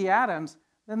between the atoms,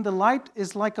 then the light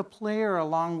is like a player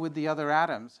along with the other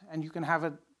atoms. And you can have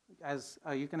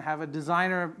a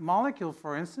designer molecule,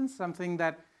 for instance, something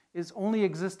that is only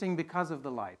existing because of the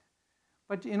light.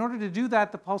 But in order to do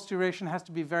that, the pulse duration has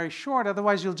to be very short,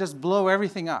 otherwise you'll just blow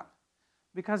everything up.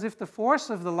 Because if the force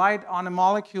of the light on a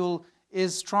molecule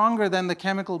is stronger than the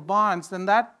chemical bonds, then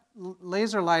that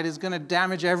laser light is going to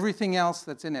damage everything else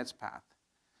that's in its path,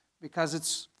 because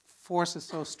its force is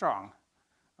so strong.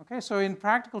 Okay, so in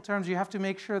practical terms, you have to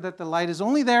make sure that the light is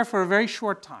only there for a very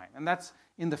short time, and that's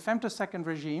in the femtosecond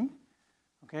regime.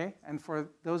 Okay, and for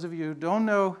those of you who don't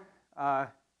know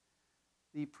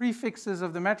the prefixes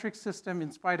of the metric system,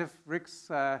 in spite of Rick's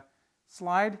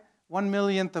slide,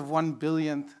 1/millionth of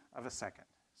 1/billionth of a second.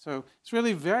 So it's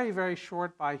really very, very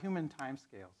short by human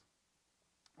timescales.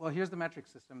 Well, here's the metric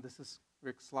system. This is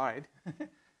Rick's slide.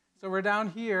 So we're down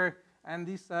here, and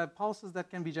these pulses that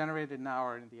can be generated now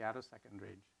are in the attosecond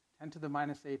range, 10 to the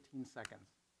minus 18 seconds.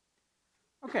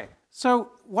 Okay,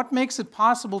 so what makes it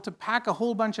possible to pack a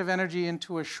whole bunch of energy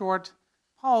into a short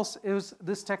pulse is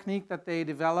this technique that they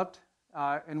developed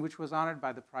and which was honored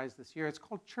by the prize this year. It's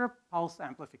called chirped pulse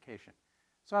amplification.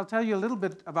 So I'll tell you a little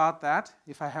bit about that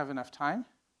if I have enough time.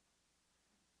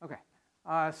 Okay,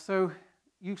 so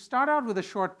you start out with a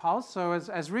short pulse. So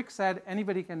as Rick said,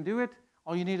 anybody can do it.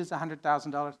 All you need is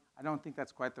 $100,000. I don't think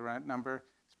that's quite the right number.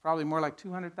 It's probably more like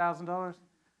 $200,000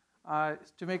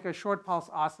 to make a short pulse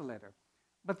oscillator.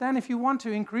 But then if you want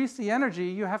to increase the energy,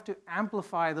 you have to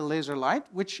amplify the laser light,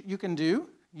 which you can do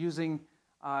using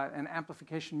an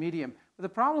amplification medium. But the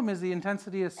problem is the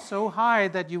intensity is so high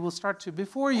that you will start to,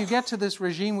 before you get to this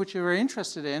regime which you were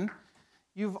interested in,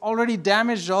 you've already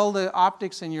damaged all the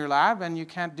optics in your lab and you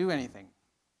can't do anything.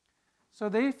 So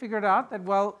they figured out that,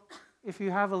 well, if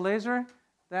you have a laser,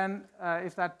 then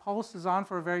if that pulse is on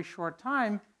for a very short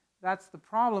time, that's the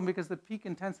problem because the peak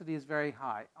intensity is very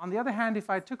high. On the other hand,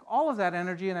 if I took all of that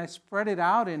energy and I spread it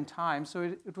out in time, so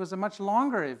it was a much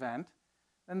longer event,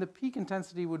 then the peak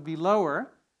intensity would be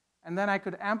lower, and then I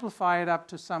could amplify it up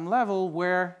to some level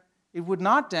where it would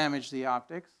not damage the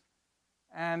optics.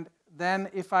 And then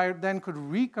if I then could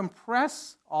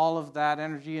recompress all of that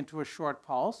energy into a short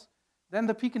pulse, then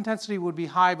the peak intensity would be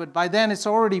high, but by then it's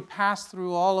already passed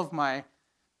through all of my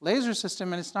laser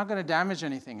system and it's not going to damage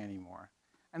anything anymore.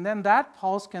 And then that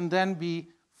pulse can then be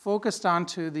focused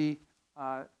onto the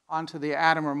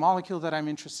atom or molecule that I'm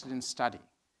interested in studying.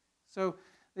 So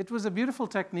it was a beautiful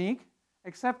technique,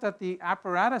 except that the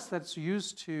apparatus that's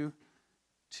used to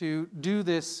do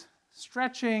this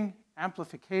stretching,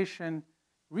 amplification,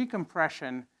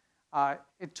 recompression,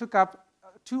 it took up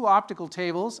 2 optical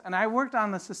tables, and I worked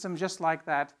on the system just like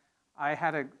that. I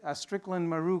had a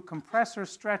Strickland-Maru compressor,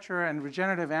 stretcher, and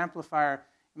regenerative amplifier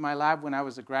in my lab when I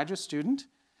was a graduate student,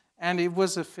 and it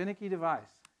was a finicky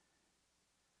device.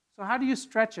 So how do you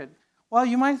stretch it? Well,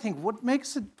 you might think, what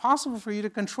makes it possible for you to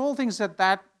control things at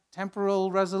that temporal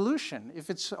resolution? If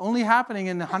it's only happening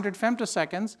in 100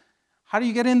 femtoseconds, how do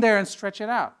you get in there and stretch it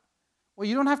out? Well,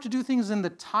 you don't have to do things in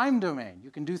the time domain. You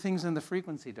can do things in the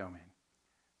frequency domain.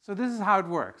 So this is how it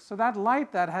works. So that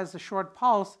light that has a short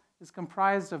pulse is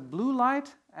comprised of blue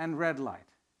light and red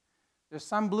light. There's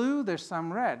some blue, there's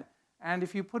some red. And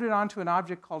if you put it onto an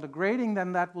object called a grating,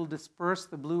 then that will disperse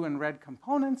the blue and red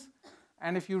components.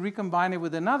 And if you recombine it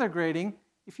with another grating,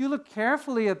 if you look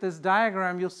carefully at this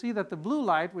diagram, you'll see that the blue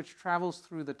light, which travels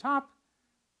through the top,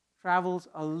 travels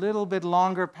a little bit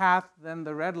longer path than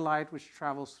the red light, which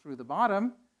travels through the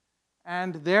bottom.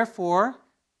 And therefore,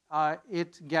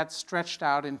 it gets stretched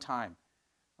out in time.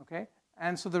 Okay?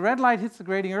 And so the red light hits the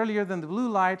grating earlier than the blue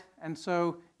light. And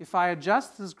so if I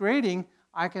adjust this grating,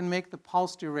 I can make the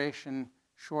pulse duration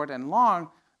short and long.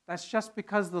 That's just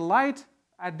because the light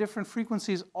at different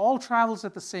frequencies all travels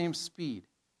at the same speed.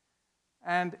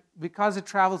 And because it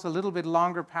travels a little bit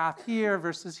longer path here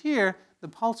versus here, the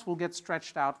pulse will get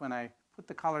stretched out when I put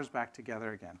the colors back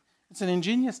together again. It's an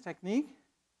ingenious technique,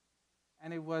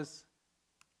 and it was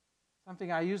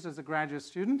something I used as a graduate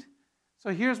student.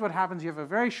 So here's what happens. You have a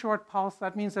very short pulse.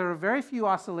 That means there are very few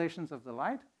oscillations of the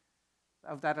light,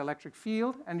 of that electric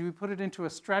field, and you put it into a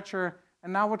stretcher,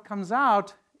 and now what comes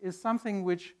out is something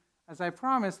which as I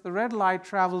promised, the red light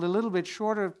traveled a little bit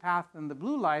shorter path than the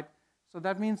blue light. So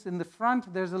that means in the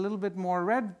front, there's a little bit more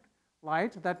red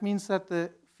light. That means that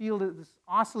the field is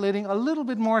oscillating a little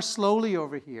bit more slowly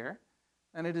over here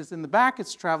than it is in the back.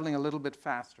 It's traveling a little bit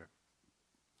faster.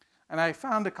 And I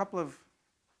found a couple of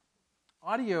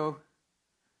audio.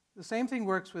 The same thing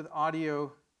works with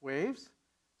audio waves.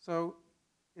 So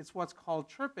it's what's called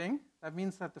chirping. That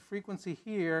means that the frequency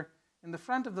here in the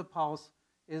front of the pulse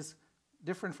is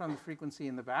different from the frequency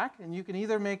in the back. And you can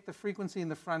either make the frequency in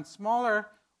the front smaller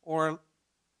or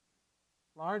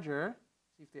larger.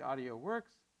 See if the audio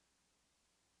works.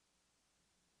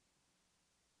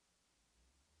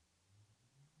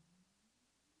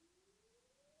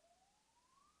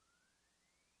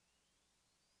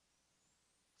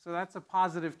 So that's a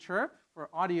positive chirp for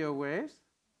audio waves.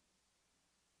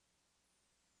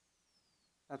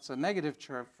 That's a negative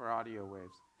chirp for audio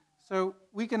waves. So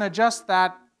we can adjust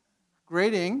that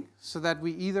grading so that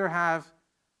we either have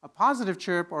a positive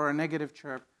chirp or a negative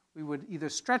chirp. We would either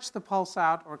stretch the pulse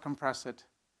out or compress it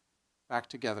back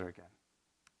together again.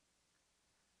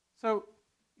 So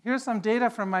here's some data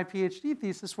from my PhD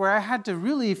thesis where I had to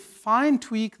really fine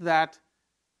tweak that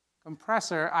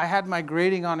compressor. I had my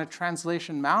grading on a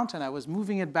translation mount, and I was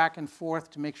moving it back and forth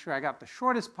to make sure I got the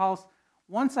shortest pulse.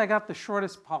 Once I got the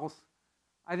shortest pulse,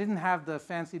 I didn't have the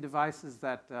fancy devices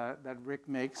that Rick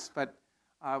makes, but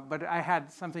I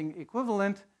had something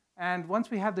equivalent. And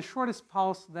once we had the shortest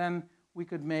pulse, then we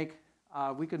could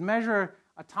measure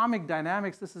atomic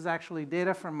dynamics. This is actually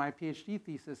data from my PhD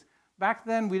thesis. Back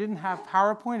then, we didn't have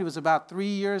PowerPoint. It was about 3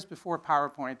 years before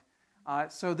PowerPoint.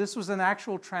 So this was an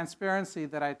actual transparency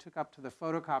that I took up to the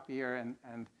photocopier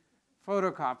and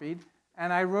photocopied.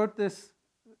 And I wrote this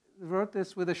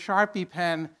with a Sharpie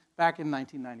pen back in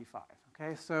 1995.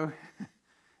 Okay, so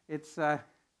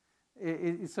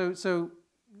so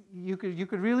you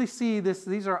could really see this.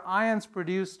 These are ions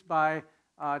produced by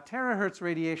terahertz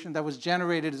radiation that was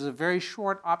generated as a very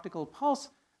short optical pulse.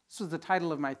 This was the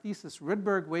title of my thesis,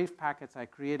 Rydberg wave packets I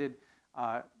created.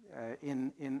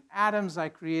 In atoms, I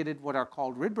created what are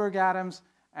called Rydberg atoms,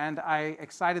 and I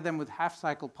excited them with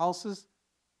half-cycle pulses.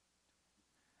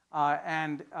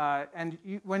 When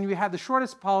we had the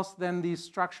shortest pulse, then these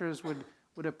structures would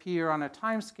appear on a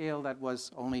time scale that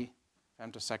was only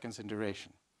femtoseconds in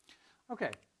duration. Okay,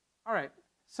 all right.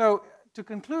 So to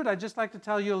conclude, I'd just like to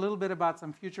tell you a little bit about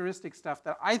some futuristic stuff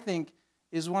that I think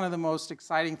is one of the most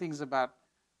exciting things about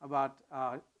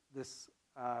this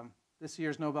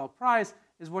year's Nobel Prize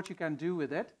is what you can do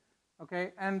with it.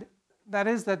 Okay, and that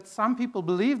is that some people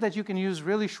believe that you can use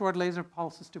really short laser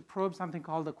pulses to probe something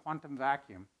called the quantum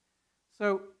vacuum.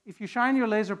 So if you shine your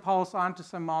laser pulse onto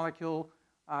some molecule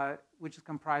which is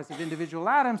comprised of individual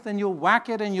atoms, then you'll whack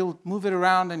it and you'll move it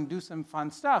around and do some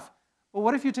fun stuff. But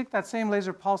what if you take that same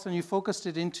laser pulse and you focused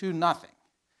it into nothing?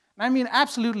 And I mean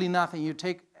absolutely nothing. You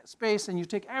take space and you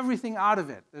take everything out of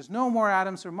it. There's no more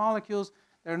atoms or molecules.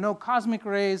 There are no cosmic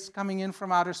rays coming in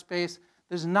from outer space.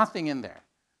 There's nothing in there.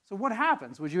 So what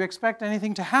happens? Would you expect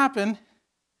anything to happen?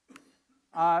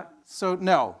 So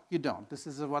no, you don't. This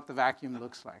is what the vacuum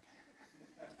looks like.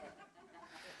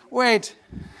 Wait.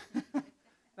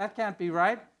 That can't be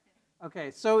right. Okay,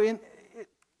 so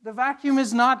the vacuum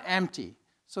is not empty.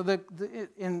 So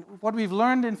in what we've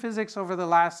learned in physics over the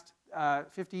last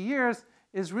 50 years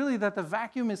is really that the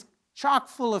vacuum is chock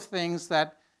full of things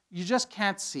that you just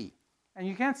can't see. And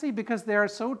you can't see because they are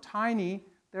so tiny.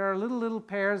 There are little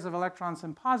pairs of electrons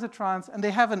and positrons, and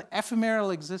they have an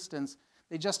ephemeral existence.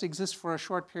 They just exist for a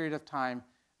short period of time,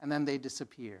 and then they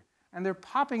disappear. And they're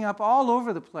popping up all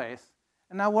over the place.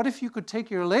 And now what if you could take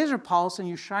your laser pulse and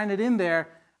you shine it in there,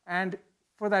 and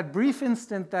for that brief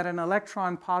instant that an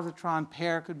electron-positron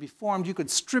pair could be formed, you could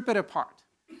strip it apart.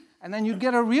 And then you'd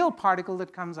get a real particle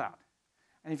that comes out.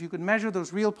 And if you could measure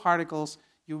those real particles,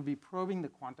 you would be probing the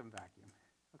quantum vacuum.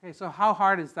 Okay, so how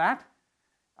hard is that?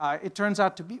 It turns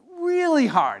out to be really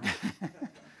hard.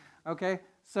 Okay,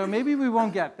 so maybe we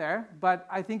won't get there, but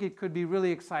I think it could be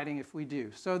really exciting if we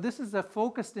do. So this is the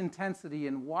focused intensity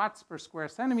in watts per square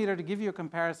centimeter. To give you a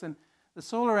comparison, the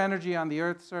solar energy on the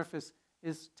Earth's surface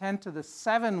is 10 to the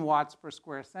 7 watts per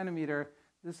square centimeter.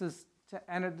 This is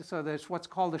so there's what's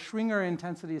called the Schwinger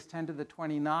intensity is 10 to the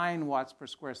 29 watts per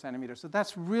square centimeter. So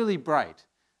that's really bright.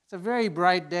 It's a very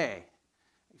bright day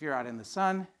if you're out in the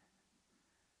sun.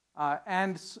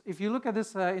 And if you look at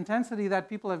this intensity that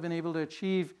people have been able to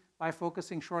achieve by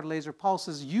focusing short laser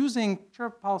pulses using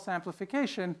chirp pulse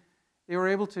amplification, they were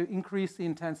able to increase the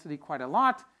intensity quite a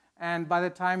lot. And by the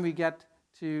time we get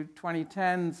to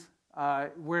 2010s,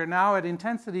 we're now at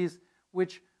intensities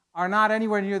which are not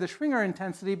anywhere near the Schwinger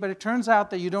intensity, but it turns out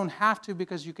that you don't have to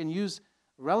because you can use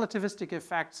relativistic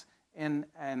effects in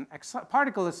an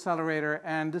particle accelerator,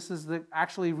 and this is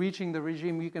actually reaching the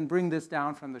regime. You can bring this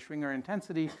down from the Schwinger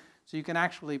intensity, so you can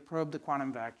actually probe the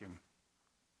quantum vacuum.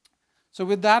 So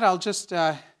with that, I'll just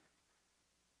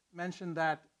mention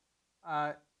that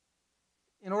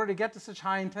in order to get to such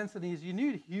high intensities, you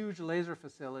need huge laser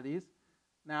facilities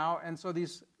now, and so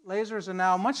these lasers are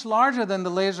now much larger than the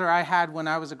laser I had when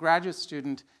I was a graduate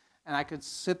student, and I could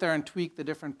sit there and tweak the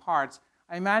different parts.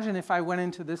 I imagine if I went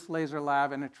into this laser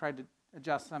lab and I tried to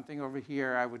adjust something over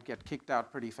here, I would get kicked out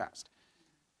pretty fast.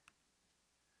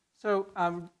 So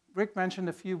Rick mentioned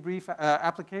a few brief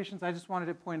applications. I just wanted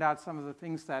to point out some of the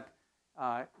things that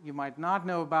you might not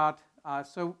know about.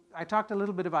 So I talked a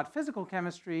little bit about physical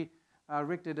chemistry.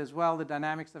 Rick did as well, the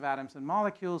dynamics of atoms and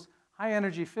molecules, high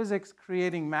energy physics,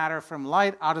 creating matter from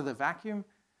light out of the vacuum.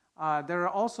 There are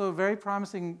also very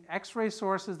promising X-ray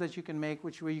sources that you can make,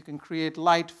 where you can create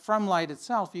light from light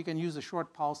itself. You can use a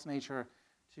short pulse nature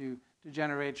to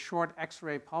generate short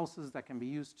X-ray pulses that can be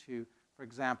used to, for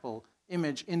example,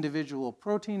 image individual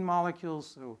protein molecules.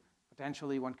 So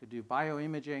potentially one could do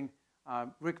bioimaging.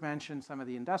 Rick mentioned some of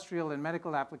the industrial and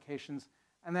medical applications.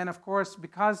 And then, of course,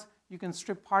 because you can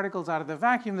strip particles out of the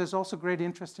vacuum, there's also great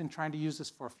interest in trying to use this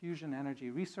for fusion energy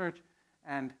research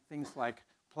and things like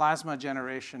plasma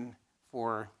generation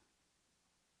for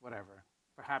whatever,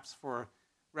 perhaps for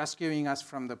rescuing us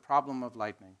from the problem of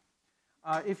lightning.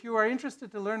 If you are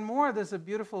interested to learn more, there's a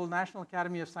beautiful National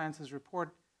Academy of Sciences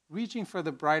report, Reaching for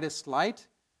the Brightest Light,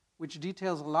 which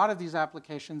details a lot of these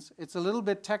applications. It's a little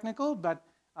bit technical, but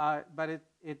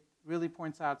it really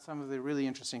points out some of the really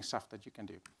interesting stuff that you can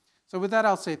do. So with that,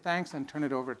 I'll say thanks and turn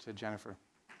it over to Jennifer.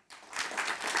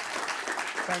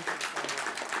 Thank you.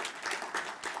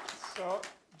 So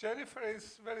Jennifer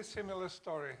is a very similar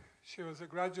story. She was a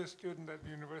graduate student at the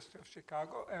University of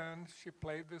Chicago, and she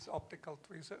played with optical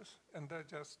tweezers, and they're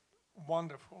just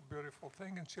wonderful, beautiful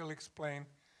thing, and she'll explain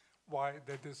why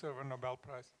they deserve a Nobel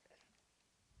Prize.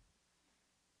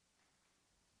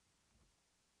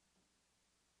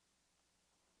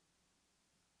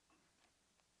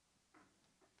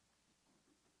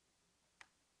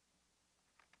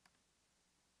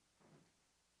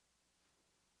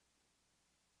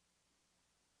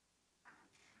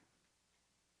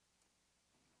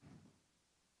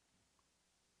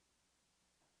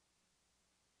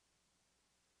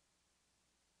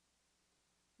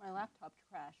 My laptop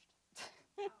crashed.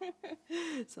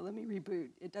 So let me reboot.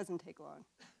 It doesn't take long.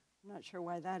 I'm not sure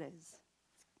why that is.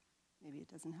 Maybe it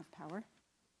doesn't have power.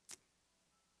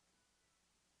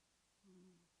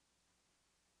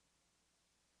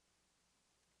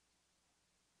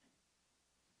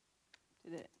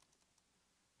 Did it?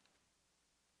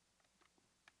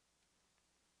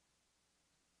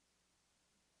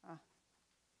 Ah.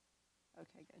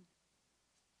 Okay, good.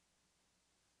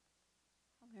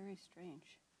 How very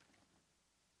strange.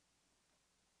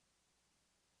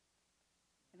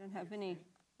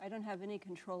 I don't have any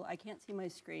control. I can't see my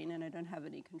screen, and I don't have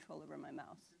any control over my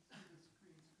mouse.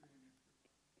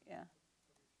 Yeah.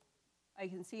 I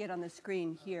can see it on the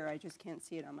screen here. I just can't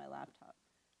see it on my laptop.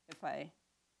 If I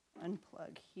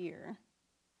unplug here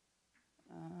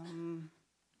and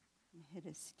hit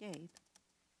escape,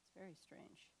 it's very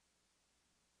strange.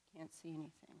 Can't see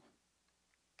anything.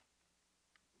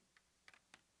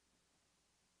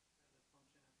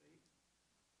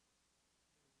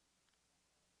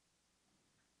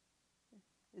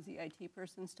 Is the IT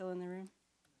person still in the room?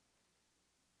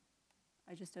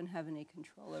 I just don't have any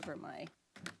control over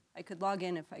I could log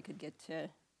in if I could get to,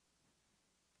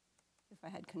 if I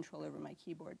had control over my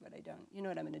keyboard, but I don't. You know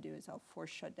what I'm going to do is I'll force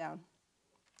shut down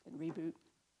and reboot.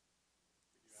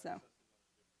 So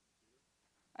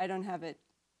I don't have it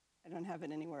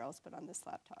anywhere else but on this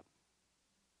laptop.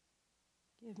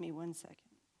 Give me 1 second.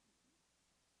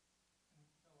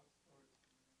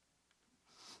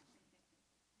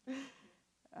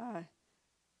 How did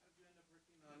you end up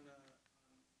working on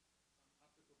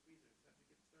optical tweezers? How did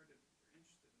you get started? You're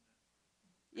interested in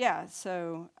that? Yeah,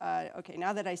 so, okay,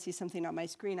 now that I see something on my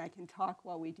screen, I can talk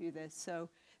while we do this. So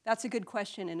that's a good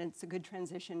question, and it's a good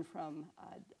transition from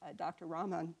Dr.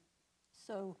 Raman.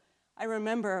 So I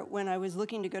remember when I was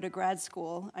looking to go to grad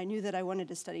school, I knew that I wanted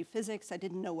to study physics. I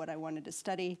didn't know what I wanted to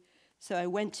study. So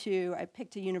I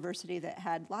picked a university that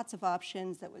had lots of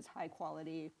options, that was high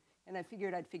quality, and I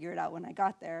figured I'd figure it out when I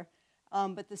got there.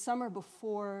 But the summer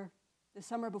before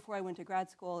I went to grad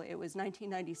school, it was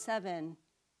 1997,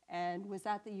 and was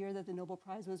that the year that the Nobel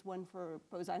Prize was won for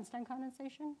Bose-Einstein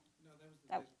condensation?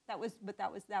 No, that was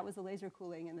the laser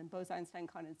cooling, and then Bose-Einstein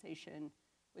condensation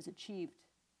was achieved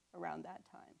around that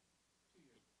time.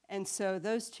 And so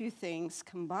those two things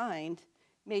combined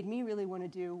made me really want to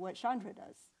do what Chandra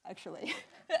does, actually.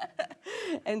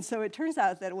 And so it turns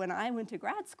out that when I went to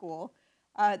grad school,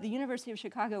 the University of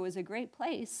Chicago was a great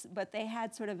place, but they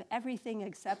had sort of everything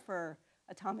except for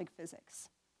atomic physics.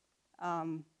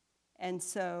 And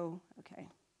so, okay,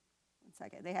 1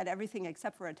 second. They had everything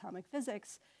except for atomic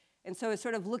physics. And so I was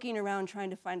sort of looking around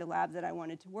trying to find a lab that I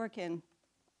wanted to work in.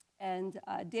 And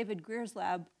David Greer's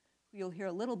lab, who you'll hear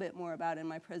a little bit more about in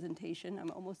my presentation,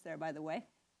 I'm almost there, by the way,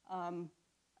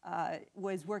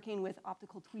 was working with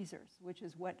optical tweezers, which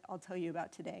is what I'll tell you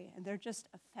about today. And they're just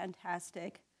a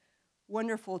fantastic,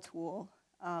 wonderful tool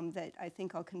that I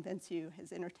think I'll convince you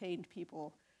has entertained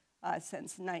people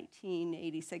since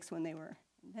 1986 when they were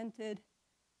invented.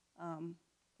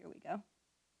 Here we go.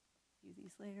 Do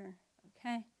these later.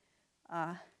 Okay.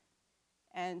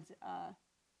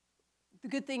 The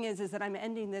good thing is that I'm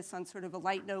ending this on sort of a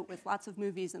light note with lots of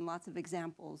movies and lots of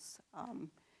examples.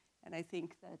 And I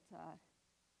think that,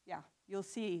 yeah, you'll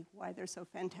see why they're so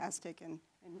fantastic and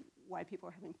why people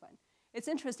are having fun. It's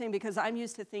interesting because I'm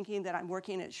used to thinking that I'm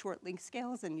working at short length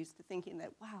scales and used to thinking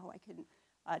that, wow, I can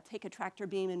take a tractor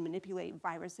beam and manipulate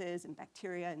viruses and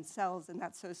bacteria and cells, and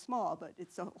that's so small, but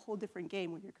it's a whole different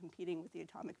game when you're competing with the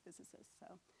atomic physicists,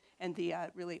 and the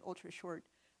really ultra-short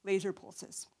laser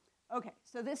pulses. Okay,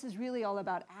 so this is really all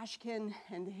about Ashkin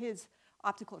and his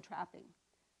optical trapping.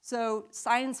 So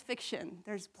science fiction,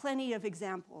 there's plenty of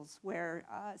examples where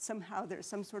somehow there's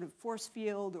some sort of force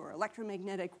field or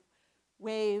electromagnetic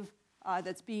wave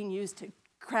that's being used to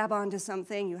grab onto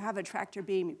something. You have a tractor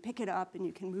beam, you pick it up, and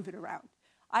you can move it around.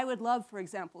 I would love, for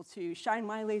example, to shine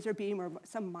my laser beam or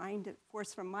some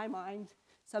force from my mind,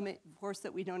 some force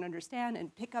that we don't understand,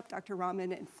 and pick up Dr.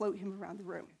 Raman and float him around the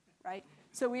room, right?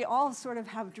 So we all sort of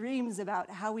have dreams about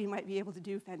how we might be able to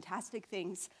do fantastic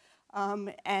things,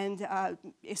 and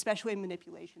especially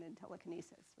manipulation and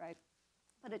telekinesis, right?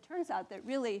 But it turns out that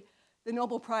really the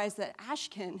Nobel Prize that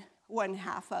Ashkin won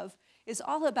half of is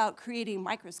all about creating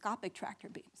microscopic tractor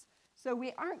beams. So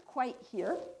we aren't quite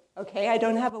here, okay? I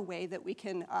don't have a way that we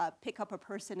can pick up a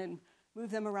person and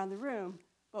move them around the room,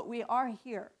 but we are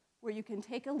here, where you can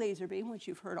take a laser beam, which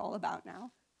you've heard all about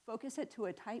now, focus it to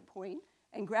a tight point,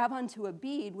 and grab onto a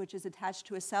bead, which is attached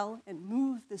to a cell, and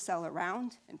move the cell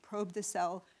around and probe the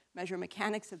cell, measure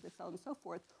mechanics of the cell, and so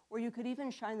forth. Or you could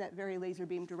even shine that very laser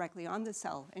beam directly on the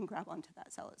cell and grab onto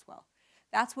that cell as well.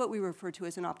 That's what we refer to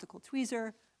as an optical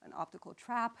tweezer, an optical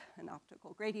trap, an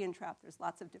optical gradient trap. There's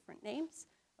lots of different names,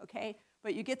 okay?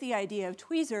 But you get the idea of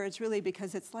tweezer. It's really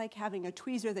because it's like having a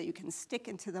tweezer that you can stick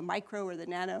into the micro or the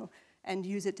nano and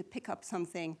use it to pick up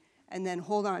something and then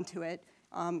hold on to it,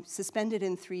 suspend it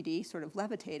in 3D, sort of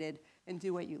levitated, and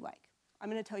do what you like. I'm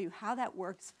going to tell you how that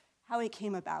works, how it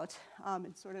came about,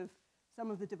 and sort of some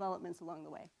of the developments along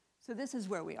the way. So this is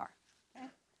where we are. Okay?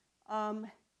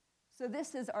 So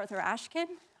this is Arthur Ashkin.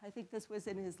 I think this was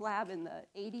in his lab in the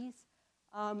 80s.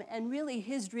 And really,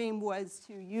 his dream was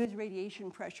to use radiation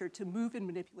pressure to move and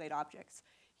manipulate objects.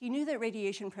 He knew that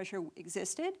radiation pressure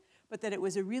existed, but that it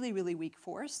was a really, really weak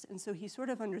force. And so he sort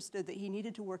of understood that he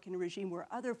needed to work in a regime where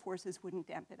other forces wouldn't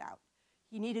damp it out.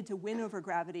 He needed to win over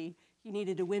gravity. He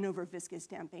needed to win over viscous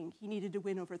damping. He needed to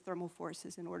win over thermal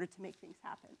forces in order to make things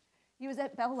happen. He was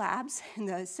at Bell Labs in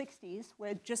the 60s,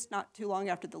 where just not too long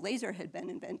after the laser had been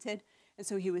invented. And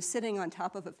so he was sitting on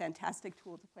top of a fantastic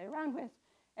tool to play around with.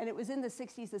 And it was in the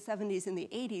 60s, the 70s, and the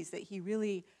 80s that he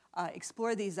really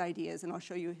explored these ideas. And I'll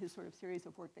show you his sort of series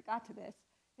of work that got to this.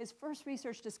 His first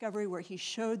research discovery where he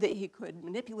showed that he could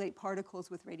manipulate particles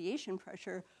with radiation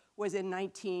pressure was in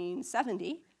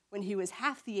 1970, when he was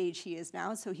half the age he is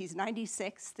now. So he's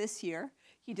 96 this year.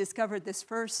 He discovered this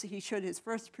first, he showed his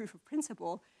first proof of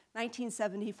principle,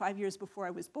 1970, 5 years before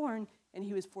I was born, and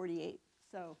he was 48.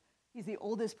 So he's the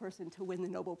oldest person to win the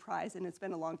Nobel Prize, and it's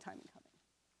been a long time in coming.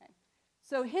 Okay.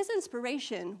 So his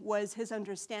inspiration was his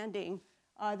understanding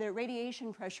that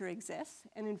radiation pressure exists,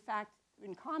 and in fact,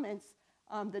 in comets,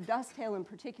 the dust tail in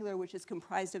particular, which is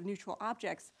comprised of neutral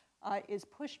objects, is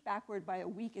pushed backward by a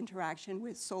weak interaction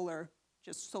with solar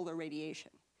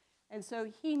radiation. And so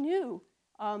he knew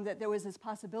that there was this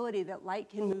possibility that light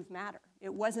can move matter.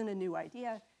 It wasn't a new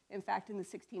idea. In fact, in the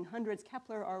 1600s,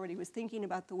 Kepler already was thinking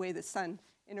about the way the sun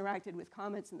interacted with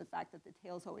comets and the fact that the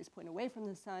tails always point away from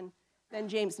the sun. Then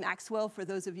James Maxwell, for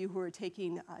those of you who are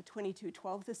taking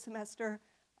 2212 this semester,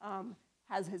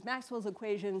 has his Maxwell's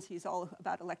equations. He's all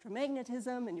about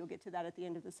electromagnetism, and you'll get to that at the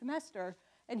end of the semester.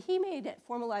 And he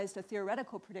formalized a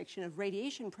theoretical prediction of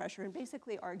radiation pressure and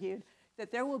basically argued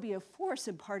that there will be a force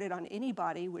imparted on any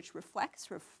body which reflects,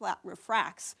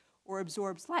 refracts, or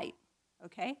absorbs light,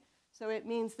 okay? So it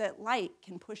means that light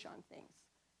can push on things.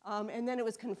 And then it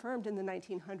was confirmed in the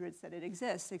 1900s that it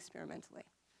exists experimentally.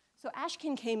 So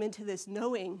Ashkin came into this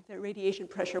knowing that radiation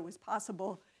pressure was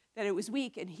possible, that it was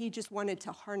weak, and he just wanted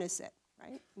to harness it,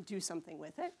 right, and do something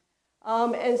with it.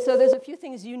 And so there's a few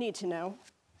things you need to know.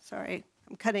 Sorry,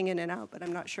 I'm cutting in and out, but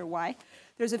I'm not sure why.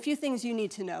 There's a few things you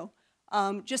need to know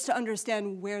just to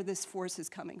understand where this force is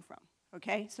coming from,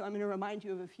 okay? So I'm going to remind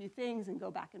you of a few things and go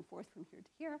back and forth from here to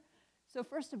here. So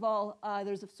first of all,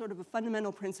 there's a sort of a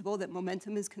fundamental principle that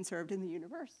momentum is conserved in the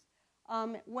universe.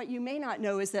 What you may not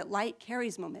know is that light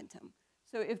carries momentum.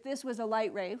 So if this was a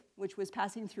light ray, which was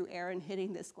passing through air and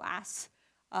hitting this glass,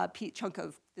 chunk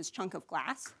of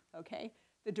glass, okay,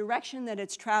 the direction that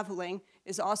it's traveling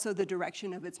is also the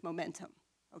direction of its momentum,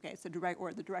 okay, so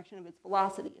the direction of its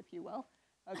velocity, if you will,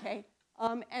 okay?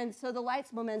 And so the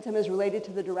light's momentum is related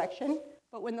to the direction,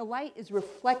 but when the light is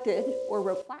reflected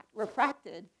or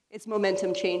refracted, its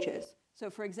momentum changes. So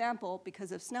for example,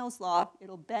 because of Snell's law,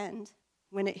 it'll bend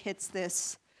when it hits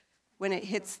this,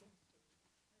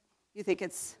 you think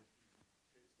it's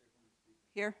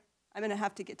here? I'm gonna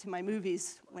have to get to my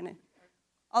movies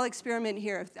I'll experiment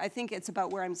here. I think it's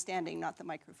about where I'm standing, not the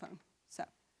microphone.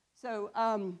 So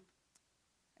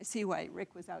I see why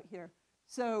Rick was out here.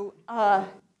 So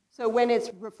when it's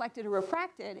reflected or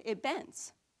refracted, it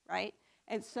bends, right?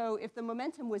 And so if the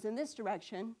momentum was in this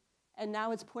direction, and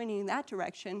now it's pointing in that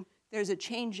direction, there's a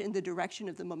change in the direction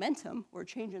of the momentum, or a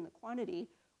change in the quantity,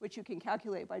 which you can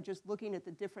calculate by just looking at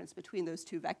the difference between those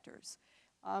two vectors.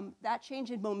 That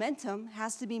change in momentum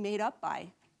has to be made up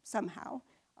by somehow.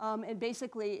 And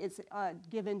basically, it's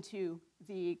given to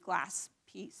the glass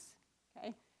piece,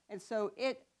 okay? And so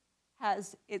it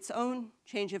has its own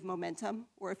change of momentum,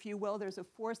 or if you will, there's a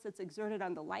force that's exerted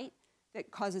on the light that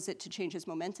causes it to change its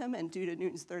momentum, and due to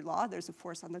Newton's third law, there's a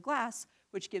force on the glass,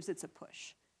 which gives it a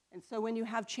push. And so when you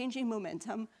have changing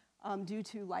momentum due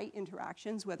to light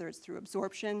interactions, whether it's through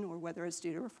absorption or whether it's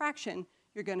due to refraction,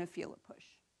 you're gonna feel a push.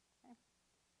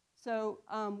 So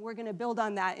we're going to build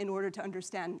on that in order to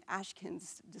understand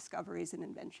Ashkin's discoveries and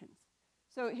inventions.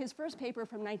 So his first paper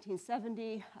from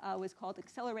 1970 was called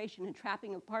Acceleration and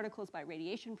Trapping of Particles by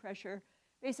Radiation Pressure.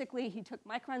 Basically, he took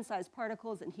micron-sized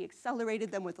particles and he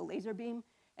accelerated them with a laser beam.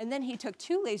 And then he took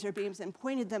two laser beams and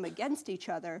pointed them against each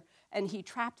other, and he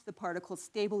trapped the particles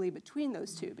stably between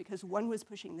those two because one was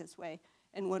pushing this way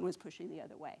and one was pushing the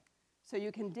other way. So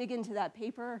you can dig into that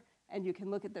paper and you can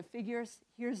look at the figures.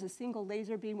 Here's a single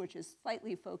laser beam, which is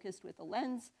slightly focused with a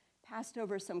lens, passed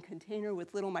over some container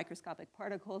with little microscopic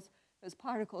particles. Those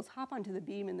particles hop onto the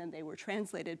beam, and then they were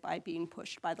translated by being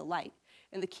pushed by the light.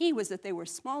 And the key was that they were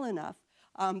small enough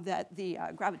that the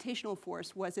gravitational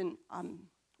force wasn't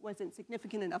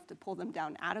significant enough to pull them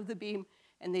down out of the beam,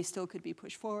 and they still could be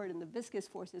pushed forward, and the viscous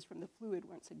forces from the fluid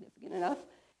weren't significant enough.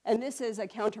 And this is a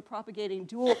counter-propagating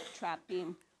dual trap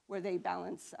beam where they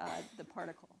balance the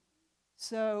particle.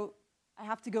 So I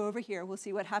have to go over here. We'll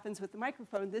see what happens with the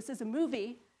microphone. This is a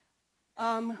movie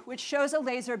which shows a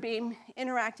laser beam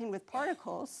interacting with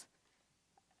particles.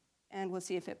 And we'll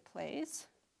see if it plays.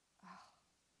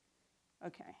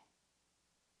 Okay.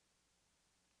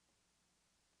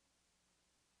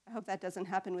 I hope that doesn't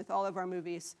happen with all of our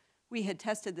movies. We had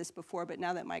tested this before, but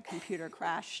now that my computer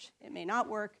crashed, it may not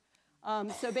work.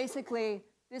 So basically,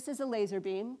 this is a laser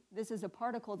beam. This is a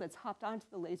particle that's hopped onto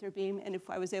the laser beam, and if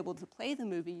I was able to play the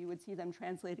movie, you would see them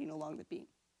translating along the beam,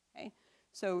 okay?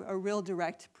 So a real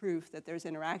direct proof that there's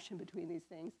interaction between these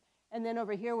things. And then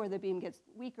over here where the beam gets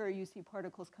weaker, you see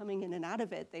particles coming in and out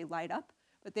of it. They light up,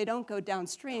 but they don't go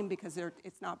downstream because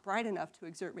it's not bright enough to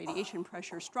exert radiation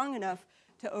pressure strong enough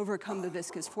to overcome the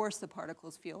viscous force the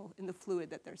particles feel in the fluid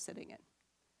that they're sitting in.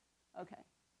 Okay,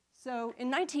 so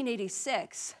in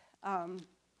 1986,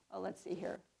 let's see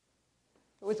here.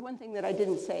 There was one thing that I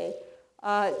didn't say.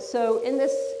 So in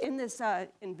this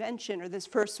invention, or this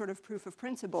first sort of proof of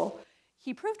principle,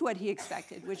 he proved what he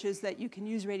expected, which is that you can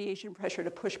use radiation pressure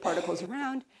to push particles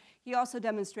around. He also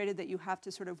demonstrated that you have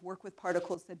to sort of work with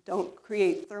particles that don't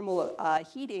create thermal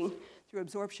heating through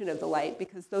absorption of the light,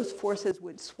 because those forces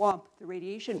would swamp the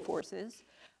radiation forces.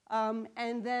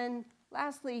 And then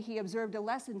lastly, he observed a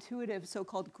less intuitive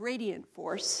so-called gradient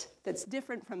force that's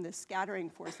different from the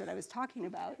scattering force that I was talking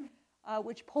about,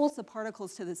 which pulls the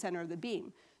particles to the center of the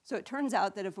beam. So it turns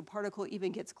out that if a particle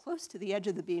even gets close to the edge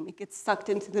of the beam, it gets sucked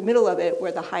into the middle of it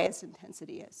where the highest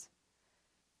intensity is.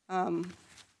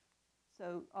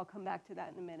 So I'll come back to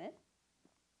that in a minute.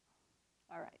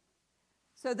 All right.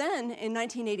 So then in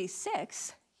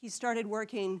 1986, he started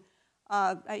working.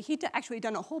 He'd actually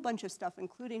done a whole bunch of stuff,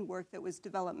 including work that was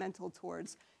developmental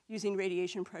towards using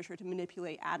radiation pressure to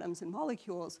manipulate atoms and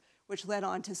molecules, which led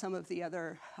on to some of the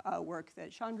other work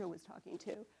that Chandra was talking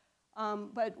to.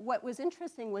 But what was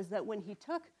interesting was that when he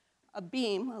took a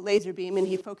beam, a laser beam, and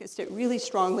he focused it really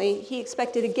strongly, he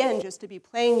expected, again, just to be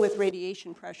playing with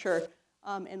radiation pressure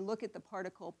and look at the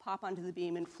particle pop onto the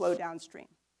beam and flow downstream.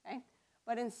 Okay?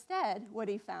 But instead, what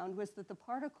he found was that the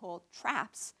particle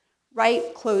traps right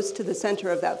close to the center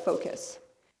of that focus.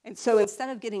 And so instead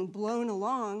of getting blown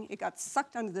along, it got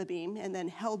sucked onto the beam and then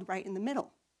held right in the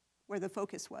middle where the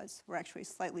focus was, or actually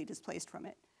slightly displaced from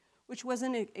it, which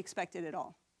wasn't expected at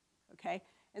all. Okay?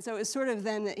 And so it was sort of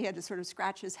then that he had to sort of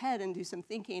scratch his head and do some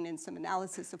thinking and some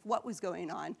analysis of what was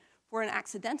going on for an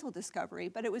accidental discovery,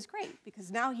 but it was great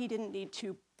because now he didn't need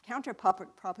to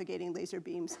counter-propagating laser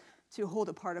beams to hold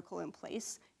a particle in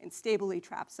place and stably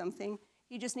trap something.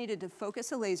 He just needed to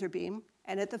focus a laser beam,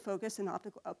 and at the focus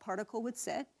a particle would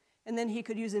sit, and then he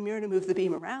could use a mirror to move the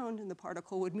beam around, and the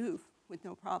particle would move with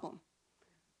no problem.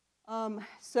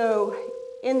 So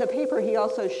in the paper, he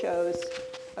also shows,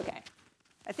 okay,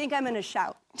 I think I'm going to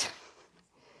shout.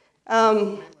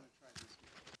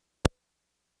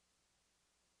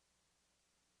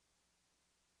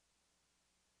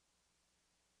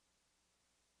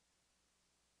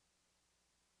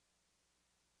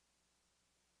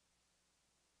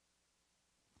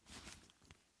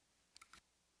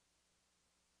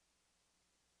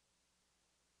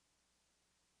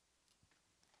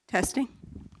 Testing.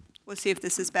 We'll see if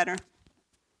this is better.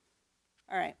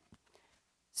 All right.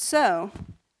 So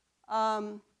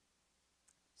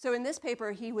in this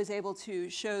paper, he was able to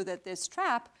show that this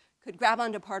trap could grab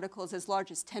onto particles as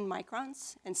large as 10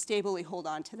 microns and stably hold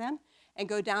on to them and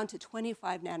go down to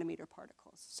 25 nanometer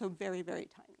particles, so very, very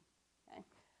tiny. Okay?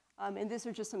 And these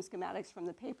are just some schematics from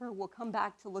the paper. We'll come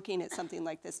back to looking at something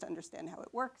like this to understand how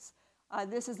it works.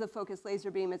 This is the focused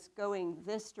laser beam. It's going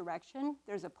this direction.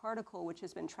 There's a particle which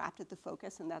has been trapped at the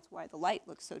focus, and that's why the light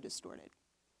looks so distorted.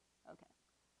 Okay.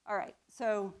 All right,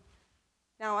 so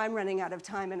now I'm running out of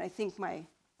time, and I think my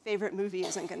favorite movie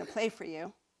isn't going to play for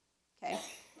you. Okay.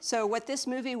 So what this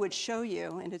movie would show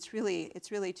you, and it's really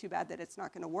too bad that it's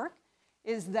not going to work,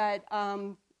 is that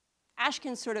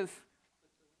Ashkin sort of,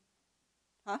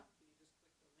 huh?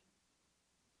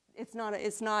 It's not.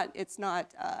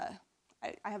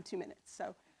 I have 2 minutes.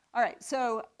 So, all right.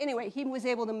 So anyway, he was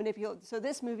able to manipulate. So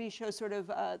this movie shows sort of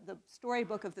the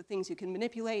storybook of the things you can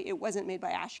manipulate. It wasn't made by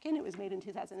Ashkin. It was made in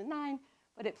 2009.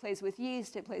 But it plays with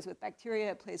yeast. It plays with bacteria.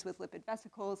 It plays with lipid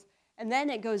vesicles. And then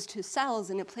it goes to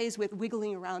cells, and it plays with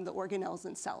wiggling around the organelles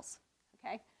in cells.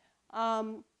 Okay.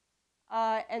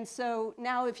 And so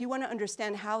now, if you want to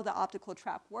understand how the optical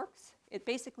trap works, it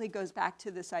basically goes back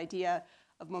to this idea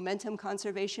of momentum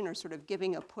conservation, or sort of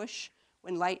giving a push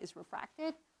when light is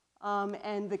refracted.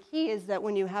 And the key is that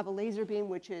when you have a laser beam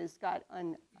which has got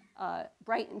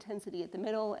bright intensity at the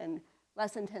middle and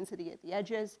less intensity at the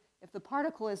edges, if the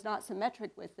particle is not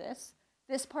symmetric with this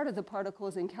part of the particle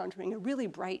is encountering a really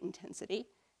bright intensity.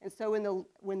 And so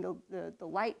when the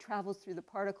light travels through the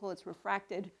particle, it's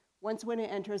refracted once when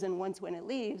it enters and once when it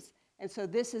leaves. And so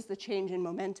this is the change in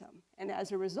momentum. And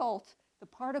as a result, the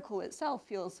particle itself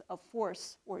feels a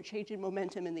force or a change in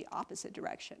momentum in the opposite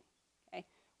direction, okay,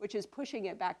 which is pushing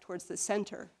it back towards the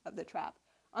center of the trap.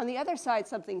 On the other side,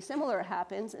 something similar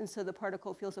happens, and so the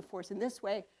particle feels a force in this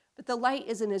way, but the light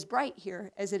isn't as bright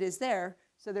here as it is there,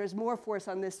 so there's more force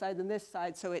on this side than this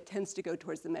side, so it tends to go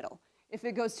towards the middle. If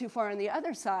it goes too far on the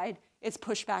other side, it's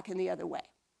pushed back in the other way,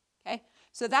 okay?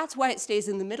 So that's why it stays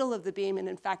in the middle of the beam, and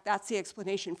in fact, that's the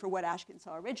explanation for what Ashkin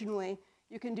saw originally.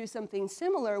 You can do something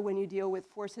similar when you deal with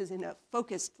forces in a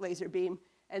focused laser beam,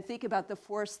 and think about the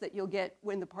force that you'll get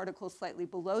when the particle is slightly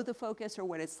below the focus or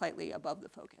when it's slightly above the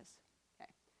focus. Okay.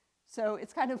 So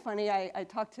it's kind of funny. I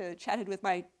chatted with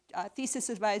my thesis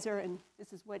advisor, and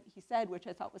this is what he said, which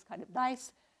I thought was kind of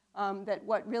nice, that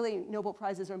what really Nobel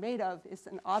Prizes are made of is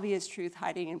an obvious truth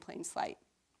hiding in plain sight.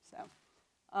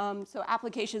 So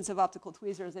applications of optical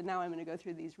tweezers, and now I'm going to go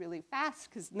through these really fast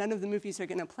because none of the movies are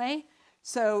going to play.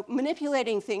 So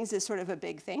manipulating things is sort of a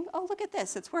big thing. Oh, look at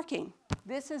this, it's working.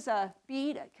 This is a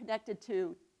bead connected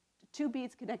to, two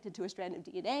beads connected to a strand of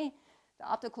DNA. The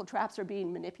optical traps are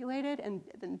being manipulated, and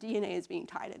the DNA is being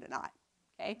tied in a knot,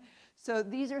 okay? So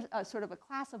these are sort of a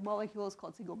class of molecules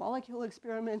called single molecule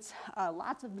experiments.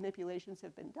 Lots of manipulations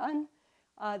have been done.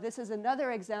 This is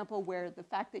another example where the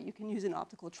fact that you can use an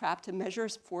optical trap to measure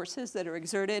forces that are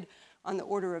exerted on the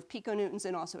order of piconewtons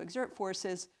and also exert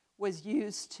forces was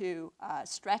used to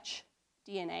stretch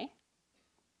DNA.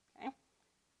 Okay.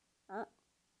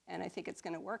 And I think it's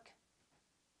going to work.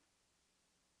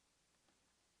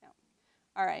 No.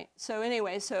 All right. So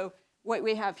anyway, so what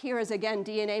we have here is, again,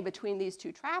 DNA between these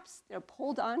two traps. They're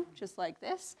pulled on just like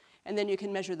this. And then you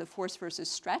can measure the force versus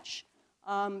stretch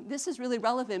This is really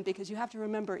relevant because you have to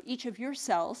remember each of your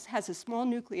cells has a small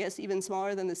nucleus, even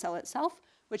smaller than the cell itself,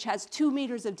 which has 2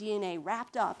 meters of DNA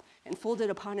wrapped up and folded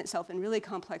upon itself in really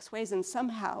complex ways. And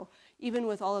somehow, even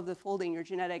with all of the folding, your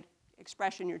genetic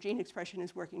expression, your gene expression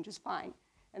is working just fine.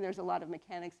 And there's a lot of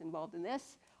mechanics involved in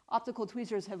this. Optical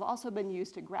tweezers have also been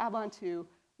used to grab onto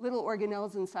little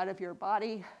organelles inside of your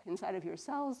body, inside of your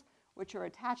cells, which are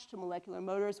attached to molecular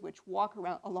motors, which walk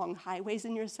around along highways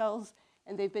in your cells.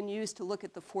 And they've been used to look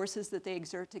at the forces that they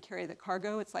exert to carry the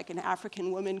cargo. It's like an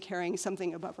African woman carrying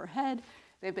something above her head.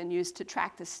 They've been used to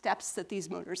track the steps that these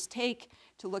motors take,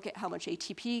 to look at how much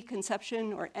ATP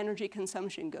consumption or energy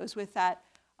consumption goes with that,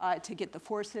 to get the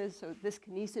forces. So this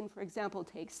kinesin, for example,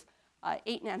 takes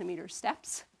 8 nanometer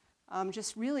steps.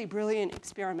 Just really brilliant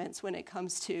experiments when it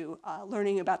comes to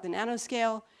learning about the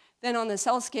nanoscale. Then on the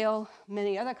cell scale,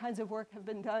 many other kinds of work have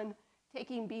been done,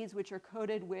 taking beads which are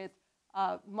coated with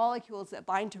molecules that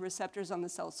bind to receptors on the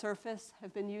cell surface,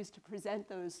 have been used to present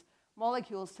those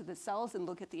molecules to the cells and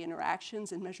look at the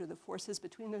interactions and measure the forces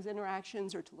between those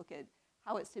interactions, or to look at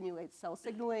how it stimulates cell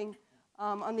signaling.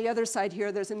 On the other side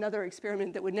here, there's another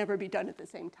experiment that would never be done at the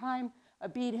same time. A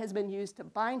bead has been used to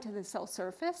bind to the cell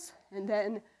surface and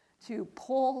then to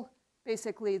pull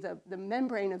basically the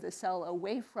membrane of the cell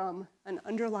away from an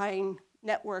underlying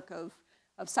network of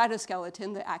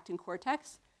cytoskeleton, the actin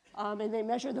cortex. And they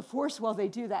measure the force while they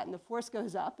do that, and the force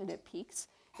goes up and it peaks.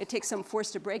 It takes some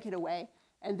force to break it away.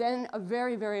 And then a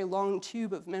very, very long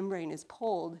tube of membrane is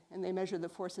pulled, and they measure the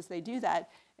force as they do that,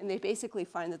 and they basically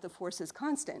find that the force is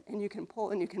constant. And you can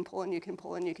pull, and you can pull, and you can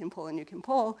pull, and you can pull, and you can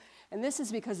pull. And this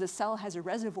is because the cell has a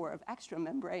reservoir of extra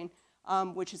membrane,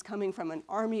 which is coming from an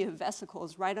army of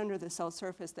vesicles right under the cell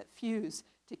surface that fuse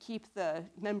to keep the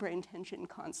membrane tension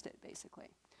constant, basically.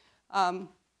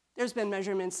 There's been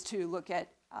measurements to look at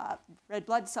red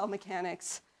blood cell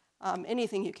mechanics,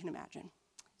 anything you can imagine.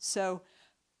 So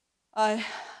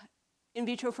in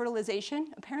vitro fertilization,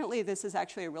 apparently this is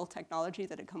actually a real technology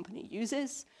that a company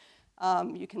uses.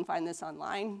 You can find this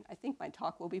online. I think my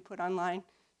talk will be put online,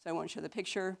 so I won't show the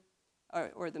picture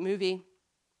or the movie.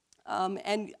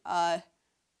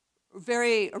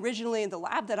 Very originally in the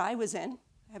lab that I was in,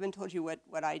 I haven't told you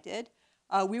what I did,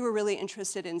 we were really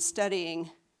interested in studying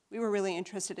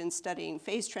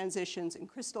phase transitions and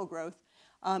crystal growth.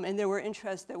 And there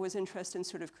was interest in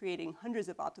sort of creating hundreds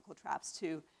of optical traps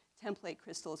to template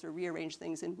crystals or rearrange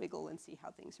things and wiggle and see how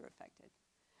things are affected.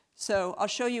 So I'll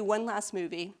show you one last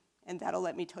movie, and that'll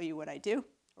let me tell you what I do,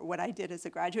 or what I did as a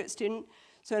graduate student.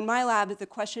 So in my lab, the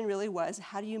question really was,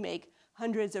 how do you make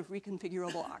hundreds of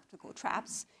reconfigurable optical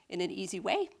traps in an easy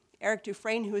way? Eric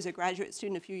Dufresne, who was a graduate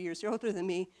student a few years older than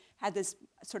me, had this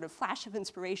sort of flash of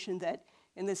inspiration that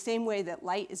in the same way that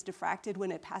light is diffracted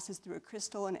when it passes through a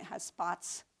crystal and it has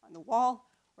spots on the wall,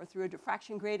 or through a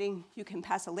diffraction grating, you can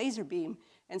pass a laser beam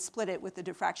and split it with the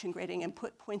diffraction grating and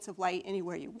put points of light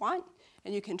anywhere you want,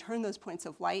 and you can turn those points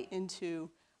of light into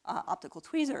optical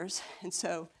tweezers. And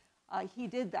so he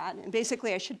did that, and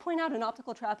basically I should point out an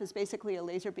optical trap is basically a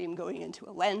laser beam going into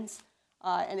a lens,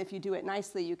 and if you do it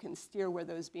nicely, you can steer where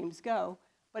those beams go.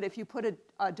 But if you put a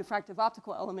diffractive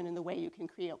optical element in the way, you can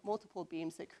create multiple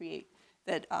beams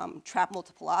that trap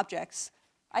multiple objects.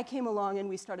 I came along and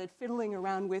we started fiddling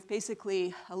around with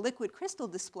basically a liquid crystal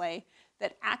display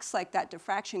that acts like that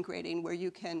diffraction grating, where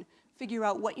you can figure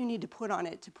out what you need to put on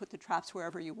it to put the traps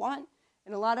wherever you want.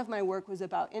 And a lot of my work was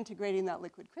about integrating that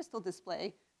liquid crystal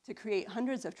display to create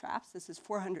hundreds of traps. This is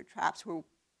 400 traps, where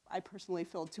I personally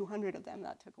filled 200 of them.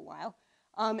 That took a while.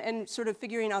 And sort of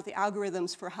figuring out the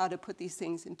algorithms for how to put these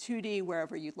things in 2D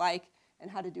wherever you'd like, and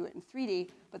how to do it in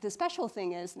 3D. But the special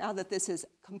thing is, now that this is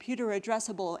computer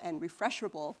addressable and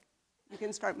refreshable, you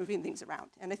can start moving things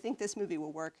around. And I think this movie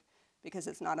will work because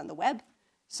it's not on the web.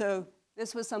 So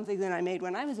this was something that I made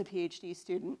when I was a PhD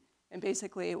student, and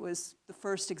basically it was the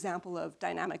first example of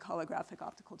dynamic holographic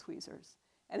optical tweezers.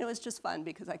 And it was just fun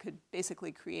because I could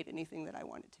basically create anything that I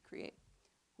wanted to create.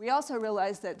 We also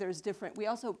realized that we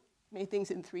also made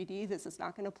things in 3D. This is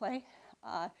not gonna play.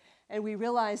 And we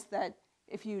realized that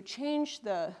if you change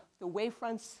the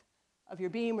wavefronts of your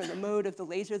beam or the mode of the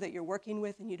laser that you're working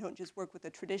with, and you don't just work with the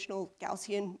traditional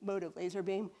Gaussian mode of laser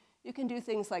beam, you can do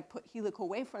things like put helical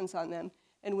wavefronts on them,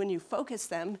 and when you focus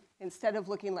them, instead of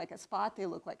looking like a spot, they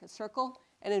look like a circle.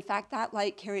 And in fact, that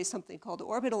light carries something called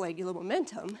orbital angular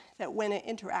momentum, that when it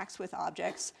interacts with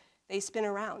objects, they spin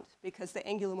around because the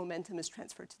angular momentum is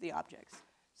transferred to the objects.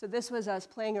 So this was us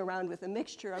playing around with a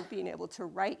mixture of being able to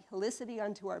write helicity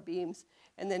onto our beams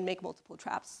and then make multiple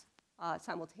traps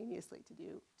simultaneously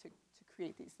to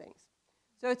create these things.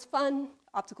 So it's fun.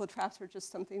 Optical traps are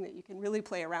just something that you can really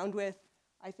play around with.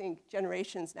 I think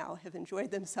generations now have enjoyed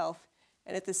themselves,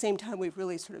 And at the same time, we've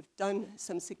really sort of done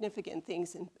some significant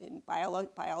things in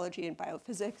biology and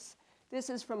biophysics. This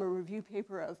is from a review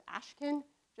paper of Ashkin.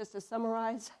 Just to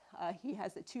summarize, he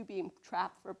has a two-beam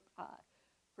trap for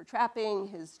trapping,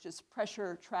 his just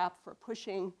pressure trap for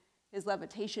pushing, his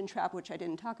levitation trap, which I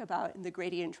didn't talk about, and the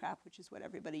gradient trap, which is what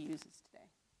everybody uses today.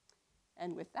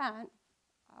 And with that,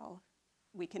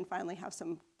 we can finally have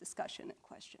some discussion and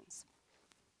questions.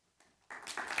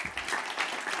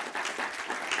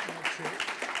 Okay.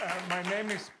 My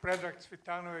name is Predrag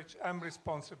Cvitanovic. I'm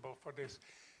responsible for this.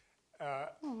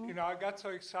 You know, I got so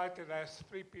excited I asked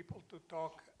 3 people to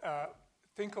talk.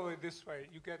 Think of it this way.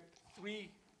 You get 3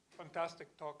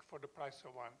 fantastic talks for the price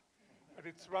of 1. But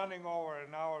it's running over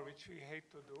an hour, which we hate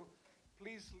to do.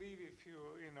 Please leave if you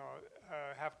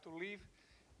have to leave.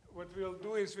 What we'll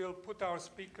do is we'll put our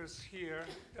speakers here.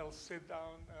 They'll sit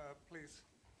down, please,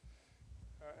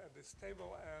 at this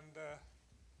table. And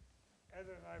Ed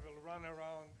and I will run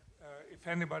around if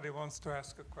anybody wants to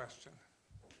ask a question.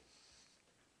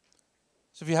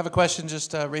 So if you have a question,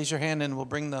 just raise your hand and we'll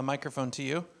bring the microphone to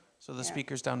you so the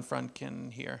speakers down front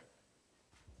can hear.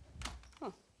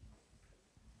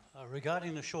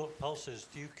 Regarding the short pulses,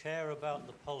 do you care about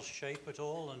the pulse shape at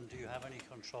all, and do you have any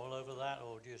control over that,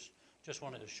 or do you just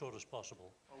want it as short as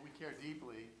possible? Well, we care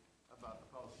deeply about the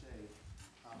pulse shape.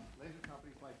 Laser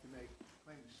companies like to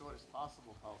claim the shortest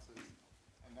possible pulses,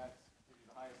 and that's gives you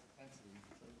the highest intensity.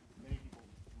 So many people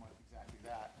want exactly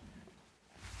that.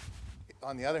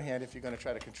 On the other hand, if you're going to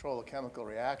try to control a chemical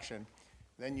reaction,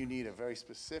 then you need a very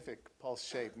specific pulse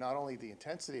shape. Not only the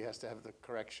intensity has to have the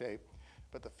correct shape,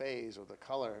 but the phase or the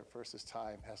color versus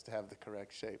time has to have the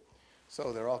correct shape.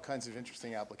 So there are all kinds of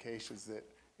interesting applications that,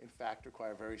 in fact,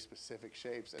 require very specific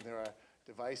shapes. And there are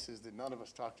devices that none of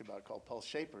us talked about called pulse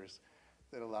shapers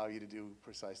that allow you to do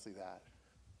precisely that.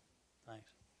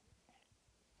 Thanks.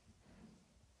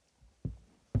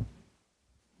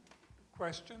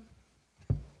 Question?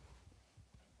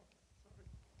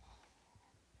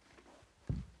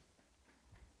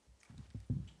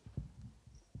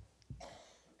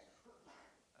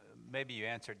 Maybe you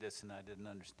answered this and I didn't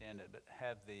understand it, but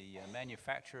have the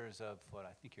manufacturers of what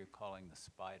I think you're calling the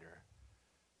spider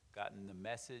gotten the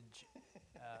message,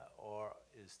 or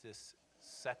is this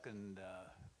second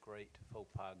great faux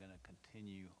pas going to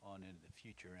continue on into the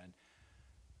future? And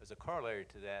as a corollary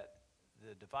to that,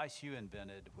 the device you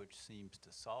invented, which seems to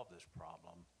solve this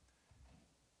problem,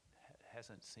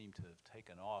 hasn't seemed to have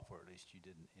taken off, or at least you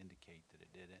didn't indicate that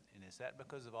it didn't. And is that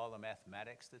because of all the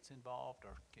mathematics that's involved,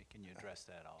 or can you address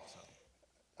that also?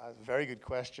 Very good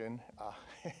question.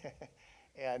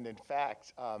 And in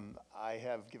fact, I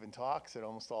have given talks at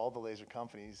almost all the laser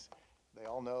companies. They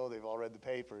all know, they've all read the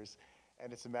papers,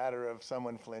 and it's a matter of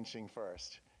someone flinching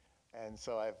first. And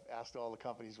so I've asked all the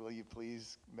companies, will you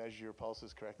please measure your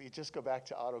pulses correctly? You just go back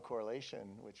to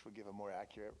autocorrelation, which would give a more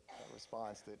accurate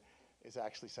response that is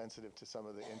actually sensitive to some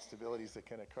of the instabilities that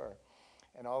can occur.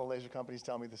 And all the laser companies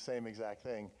tell me the same exact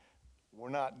thing.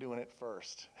 We're not doing it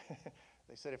first.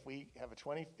 They said if we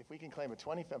can claim a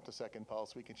 20 femtosecond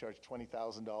pulse, we can charge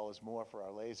 $20,000 more for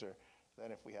our laser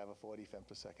than if we have a 40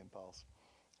 femtosecond pulse.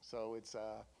 So it's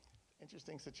an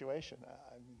interesting situation.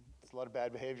 There's a lot of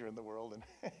bad behavior in the world,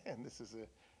 and this is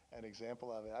an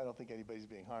example of it. I don't think anybody's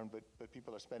being harmed, but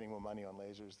people are spending more money on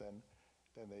lasers than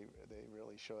they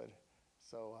really should.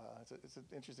 So it's an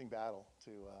interesting battle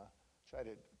to try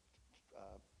to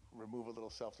remove a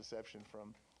little self-deception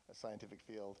from a scientific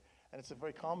field. And it's a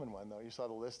very common one, though. You saw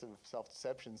the list of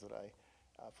self-deceptions that I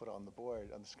put on the board,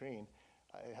 on the screen.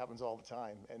 It happens all the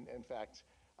time. And in fact,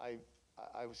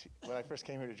 when I first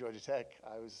came here to Georgia Tech,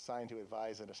 I was assigned to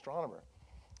advise an astronomer.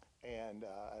 And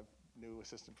a new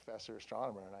assistant professor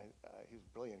astronomer, and he was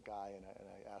a brilliant guy, and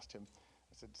I asked him,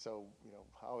 I said, so,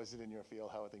 how is it in your field?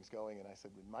 How are things going? And I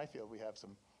said, in my field, we have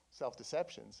some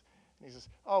self-deceptions. And he says,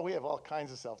 oh, we have all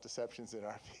kinds of self-deceptions in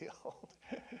our field.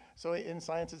 So in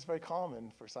science, it's very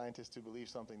common for scientists to believe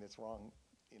something that's wrong.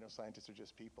 Scientists are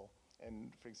just people.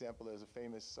 And for example, there's a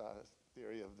famous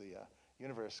theory of the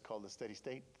universe called the steady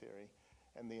state theory.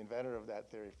 And the inventor of that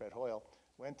theory, Fred Hoyle,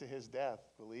 went to his death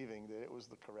believing that it was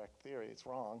the correct theory. It's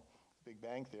wrong. The Big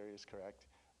Bang theory is correct.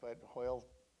 But Hoyle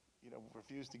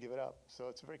refused to give it up. So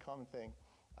it's a very common thing.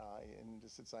 And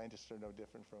just scientists are no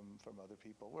different from other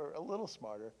people. We're a little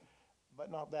smarter,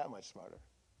 but not that much smarter.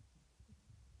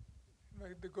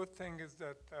 The good thing is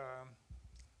that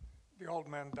the old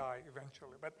men die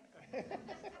eventually. But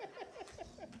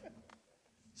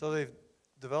so they've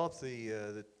developed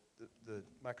the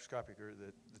microscopic or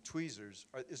the tweezers.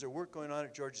 Is there work going on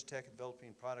at Georgia Tech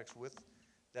developing products with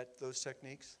those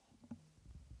techniques?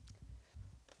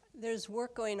 There's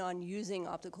work going on using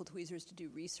optical tweezers to do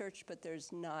research, but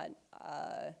there's not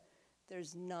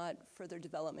further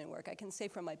development work. I can say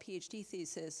from my PhD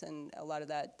thesis, and a lot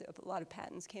of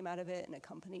patents came out of it, and a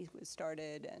company was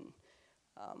started, and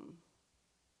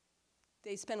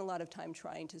they spent a lot of time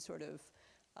trying to sort of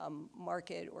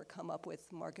market or come up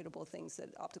with marketable things that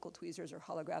optical tweezers or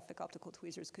holographic optical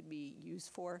tweezers could be used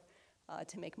for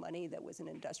to make money that was an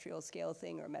industrial scale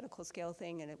thing or a medical scale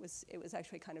thing, and it was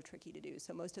actually kind of tricky to do.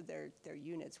 So most of their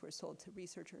units were sold to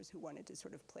researchers who wanted to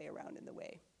sort of play around in the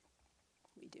way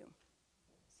we do.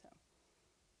 So.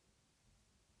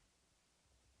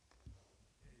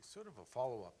 Sort of a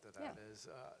follow-up to that Yeah. is,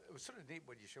 it was sort of neat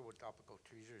what you showed with optical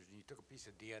tweezers, and you took a piece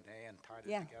of DNA and tied it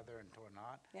Yeah. together into a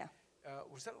knot. Yeah.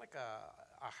 Was that like a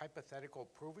hypothetical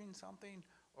proving something,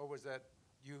 or was that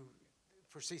you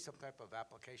foresee some type of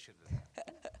application to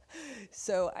that?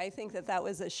 So I think that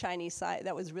was a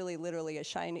that was really literally a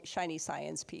shiny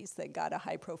science piece that got a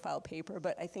high-profile paper,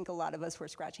 but I think a lot of us were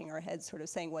scratching our heads sort of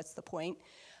saying, what's the point?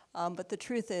 But the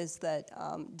truth is that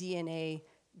DNA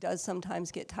does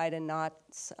sometimes get tied in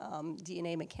knots.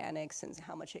 DNA mechanics and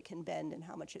how much it can bend and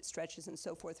how much it stretches and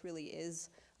so forth really is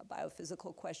a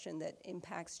biophysical question that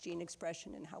impacts gene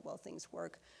expression and how well things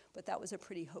work. But that was a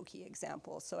pretty hokey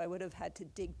example. So I would have had to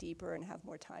dig deeper and have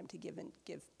more time to give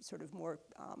sort of more,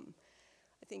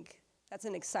 I think that's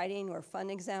an exciting or fun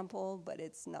example, but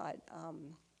it's not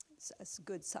a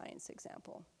good science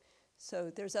example.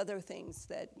 So there's other things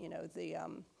that, you know,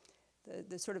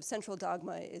 the sort of central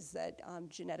dogma is that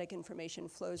genetic information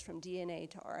flows from DNA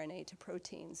to RNA to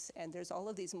proteins, and there's all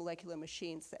of these molecular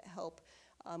machines that help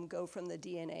go from the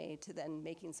DNA to then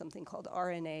making something called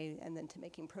RNA and then to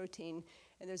making protein.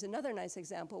 And there's another nice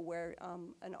example where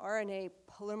an RNA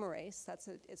polymerase,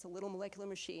 it's a little molecular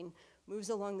machine, moves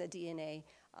along the DNA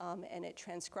and it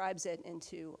transcribes it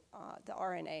into the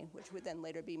RNA, which would then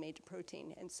later be made to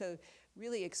protein. And so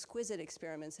really exquisite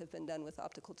experiments have been done with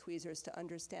optical tweezers to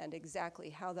understand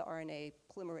exactly how the RNA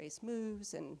polymerase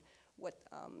moves and what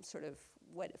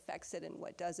affects it and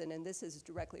what doesn't. And this is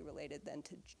directly related then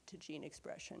to gene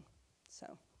expression.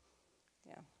 So,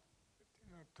 yeah.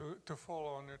 You know, to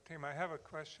follow on your theme, I have a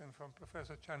question from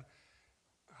Professor Chan.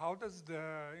 How does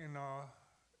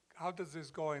this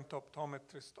go into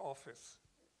optometrist office?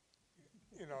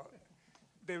 You know,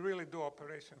 they really do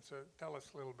operations, so tell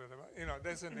us a little bit about, you know,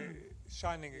 there's a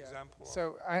shining example.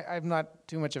 So I'm not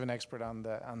too much of an expert on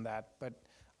that, but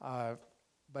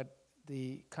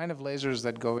the kind of lasers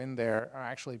that go in there are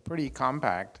actually pretty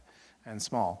compact and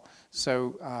small.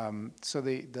 So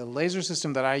the laser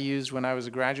system that I used when I was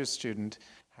a graduate student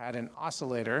had an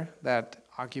oscillator that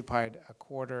occupied a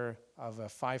quarter of a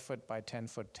 5-foot by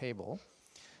 10-foot table,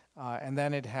 and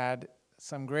then it had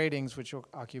some gratings which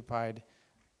occupied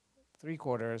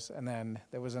 3/4, and then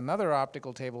there was another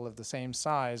optical table of the same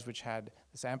size which had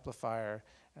this amplifier,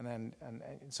 and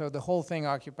so the whole thing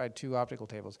occupied 2 optical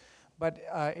tables. But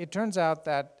it turns out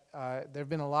that there have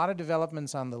been a lot of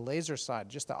developments on the laser side,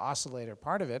 just the oscillator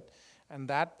part of it, and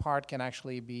that part can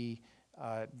actually be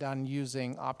done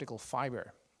using optical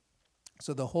fiber.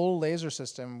 So the whole laser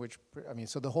system,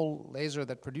 so the whole laser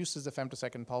that produces the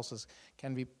femtosecond pulses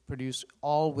can be produced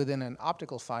all within an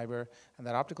optical fiber, and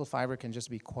that optical fiber can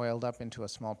just be coiled up into a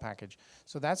small package.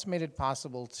 So that's made it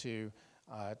possible to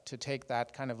take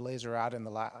that kind of laser out of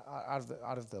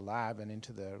the lab and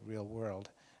into the real world.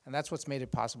 And that's what's made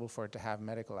it possible for it to have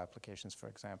medical applications, for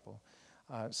example.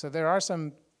 So there are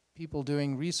some people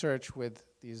doing research with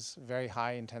these very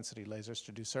high intensity lasers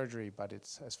to do surgery, but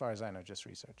it's, as far as I know, just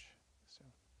research. So.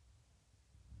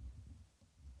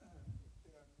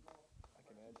 I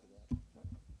can add to that.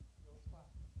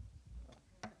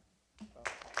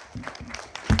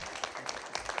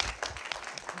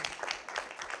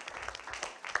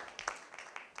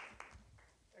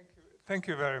 Thank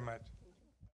you very much.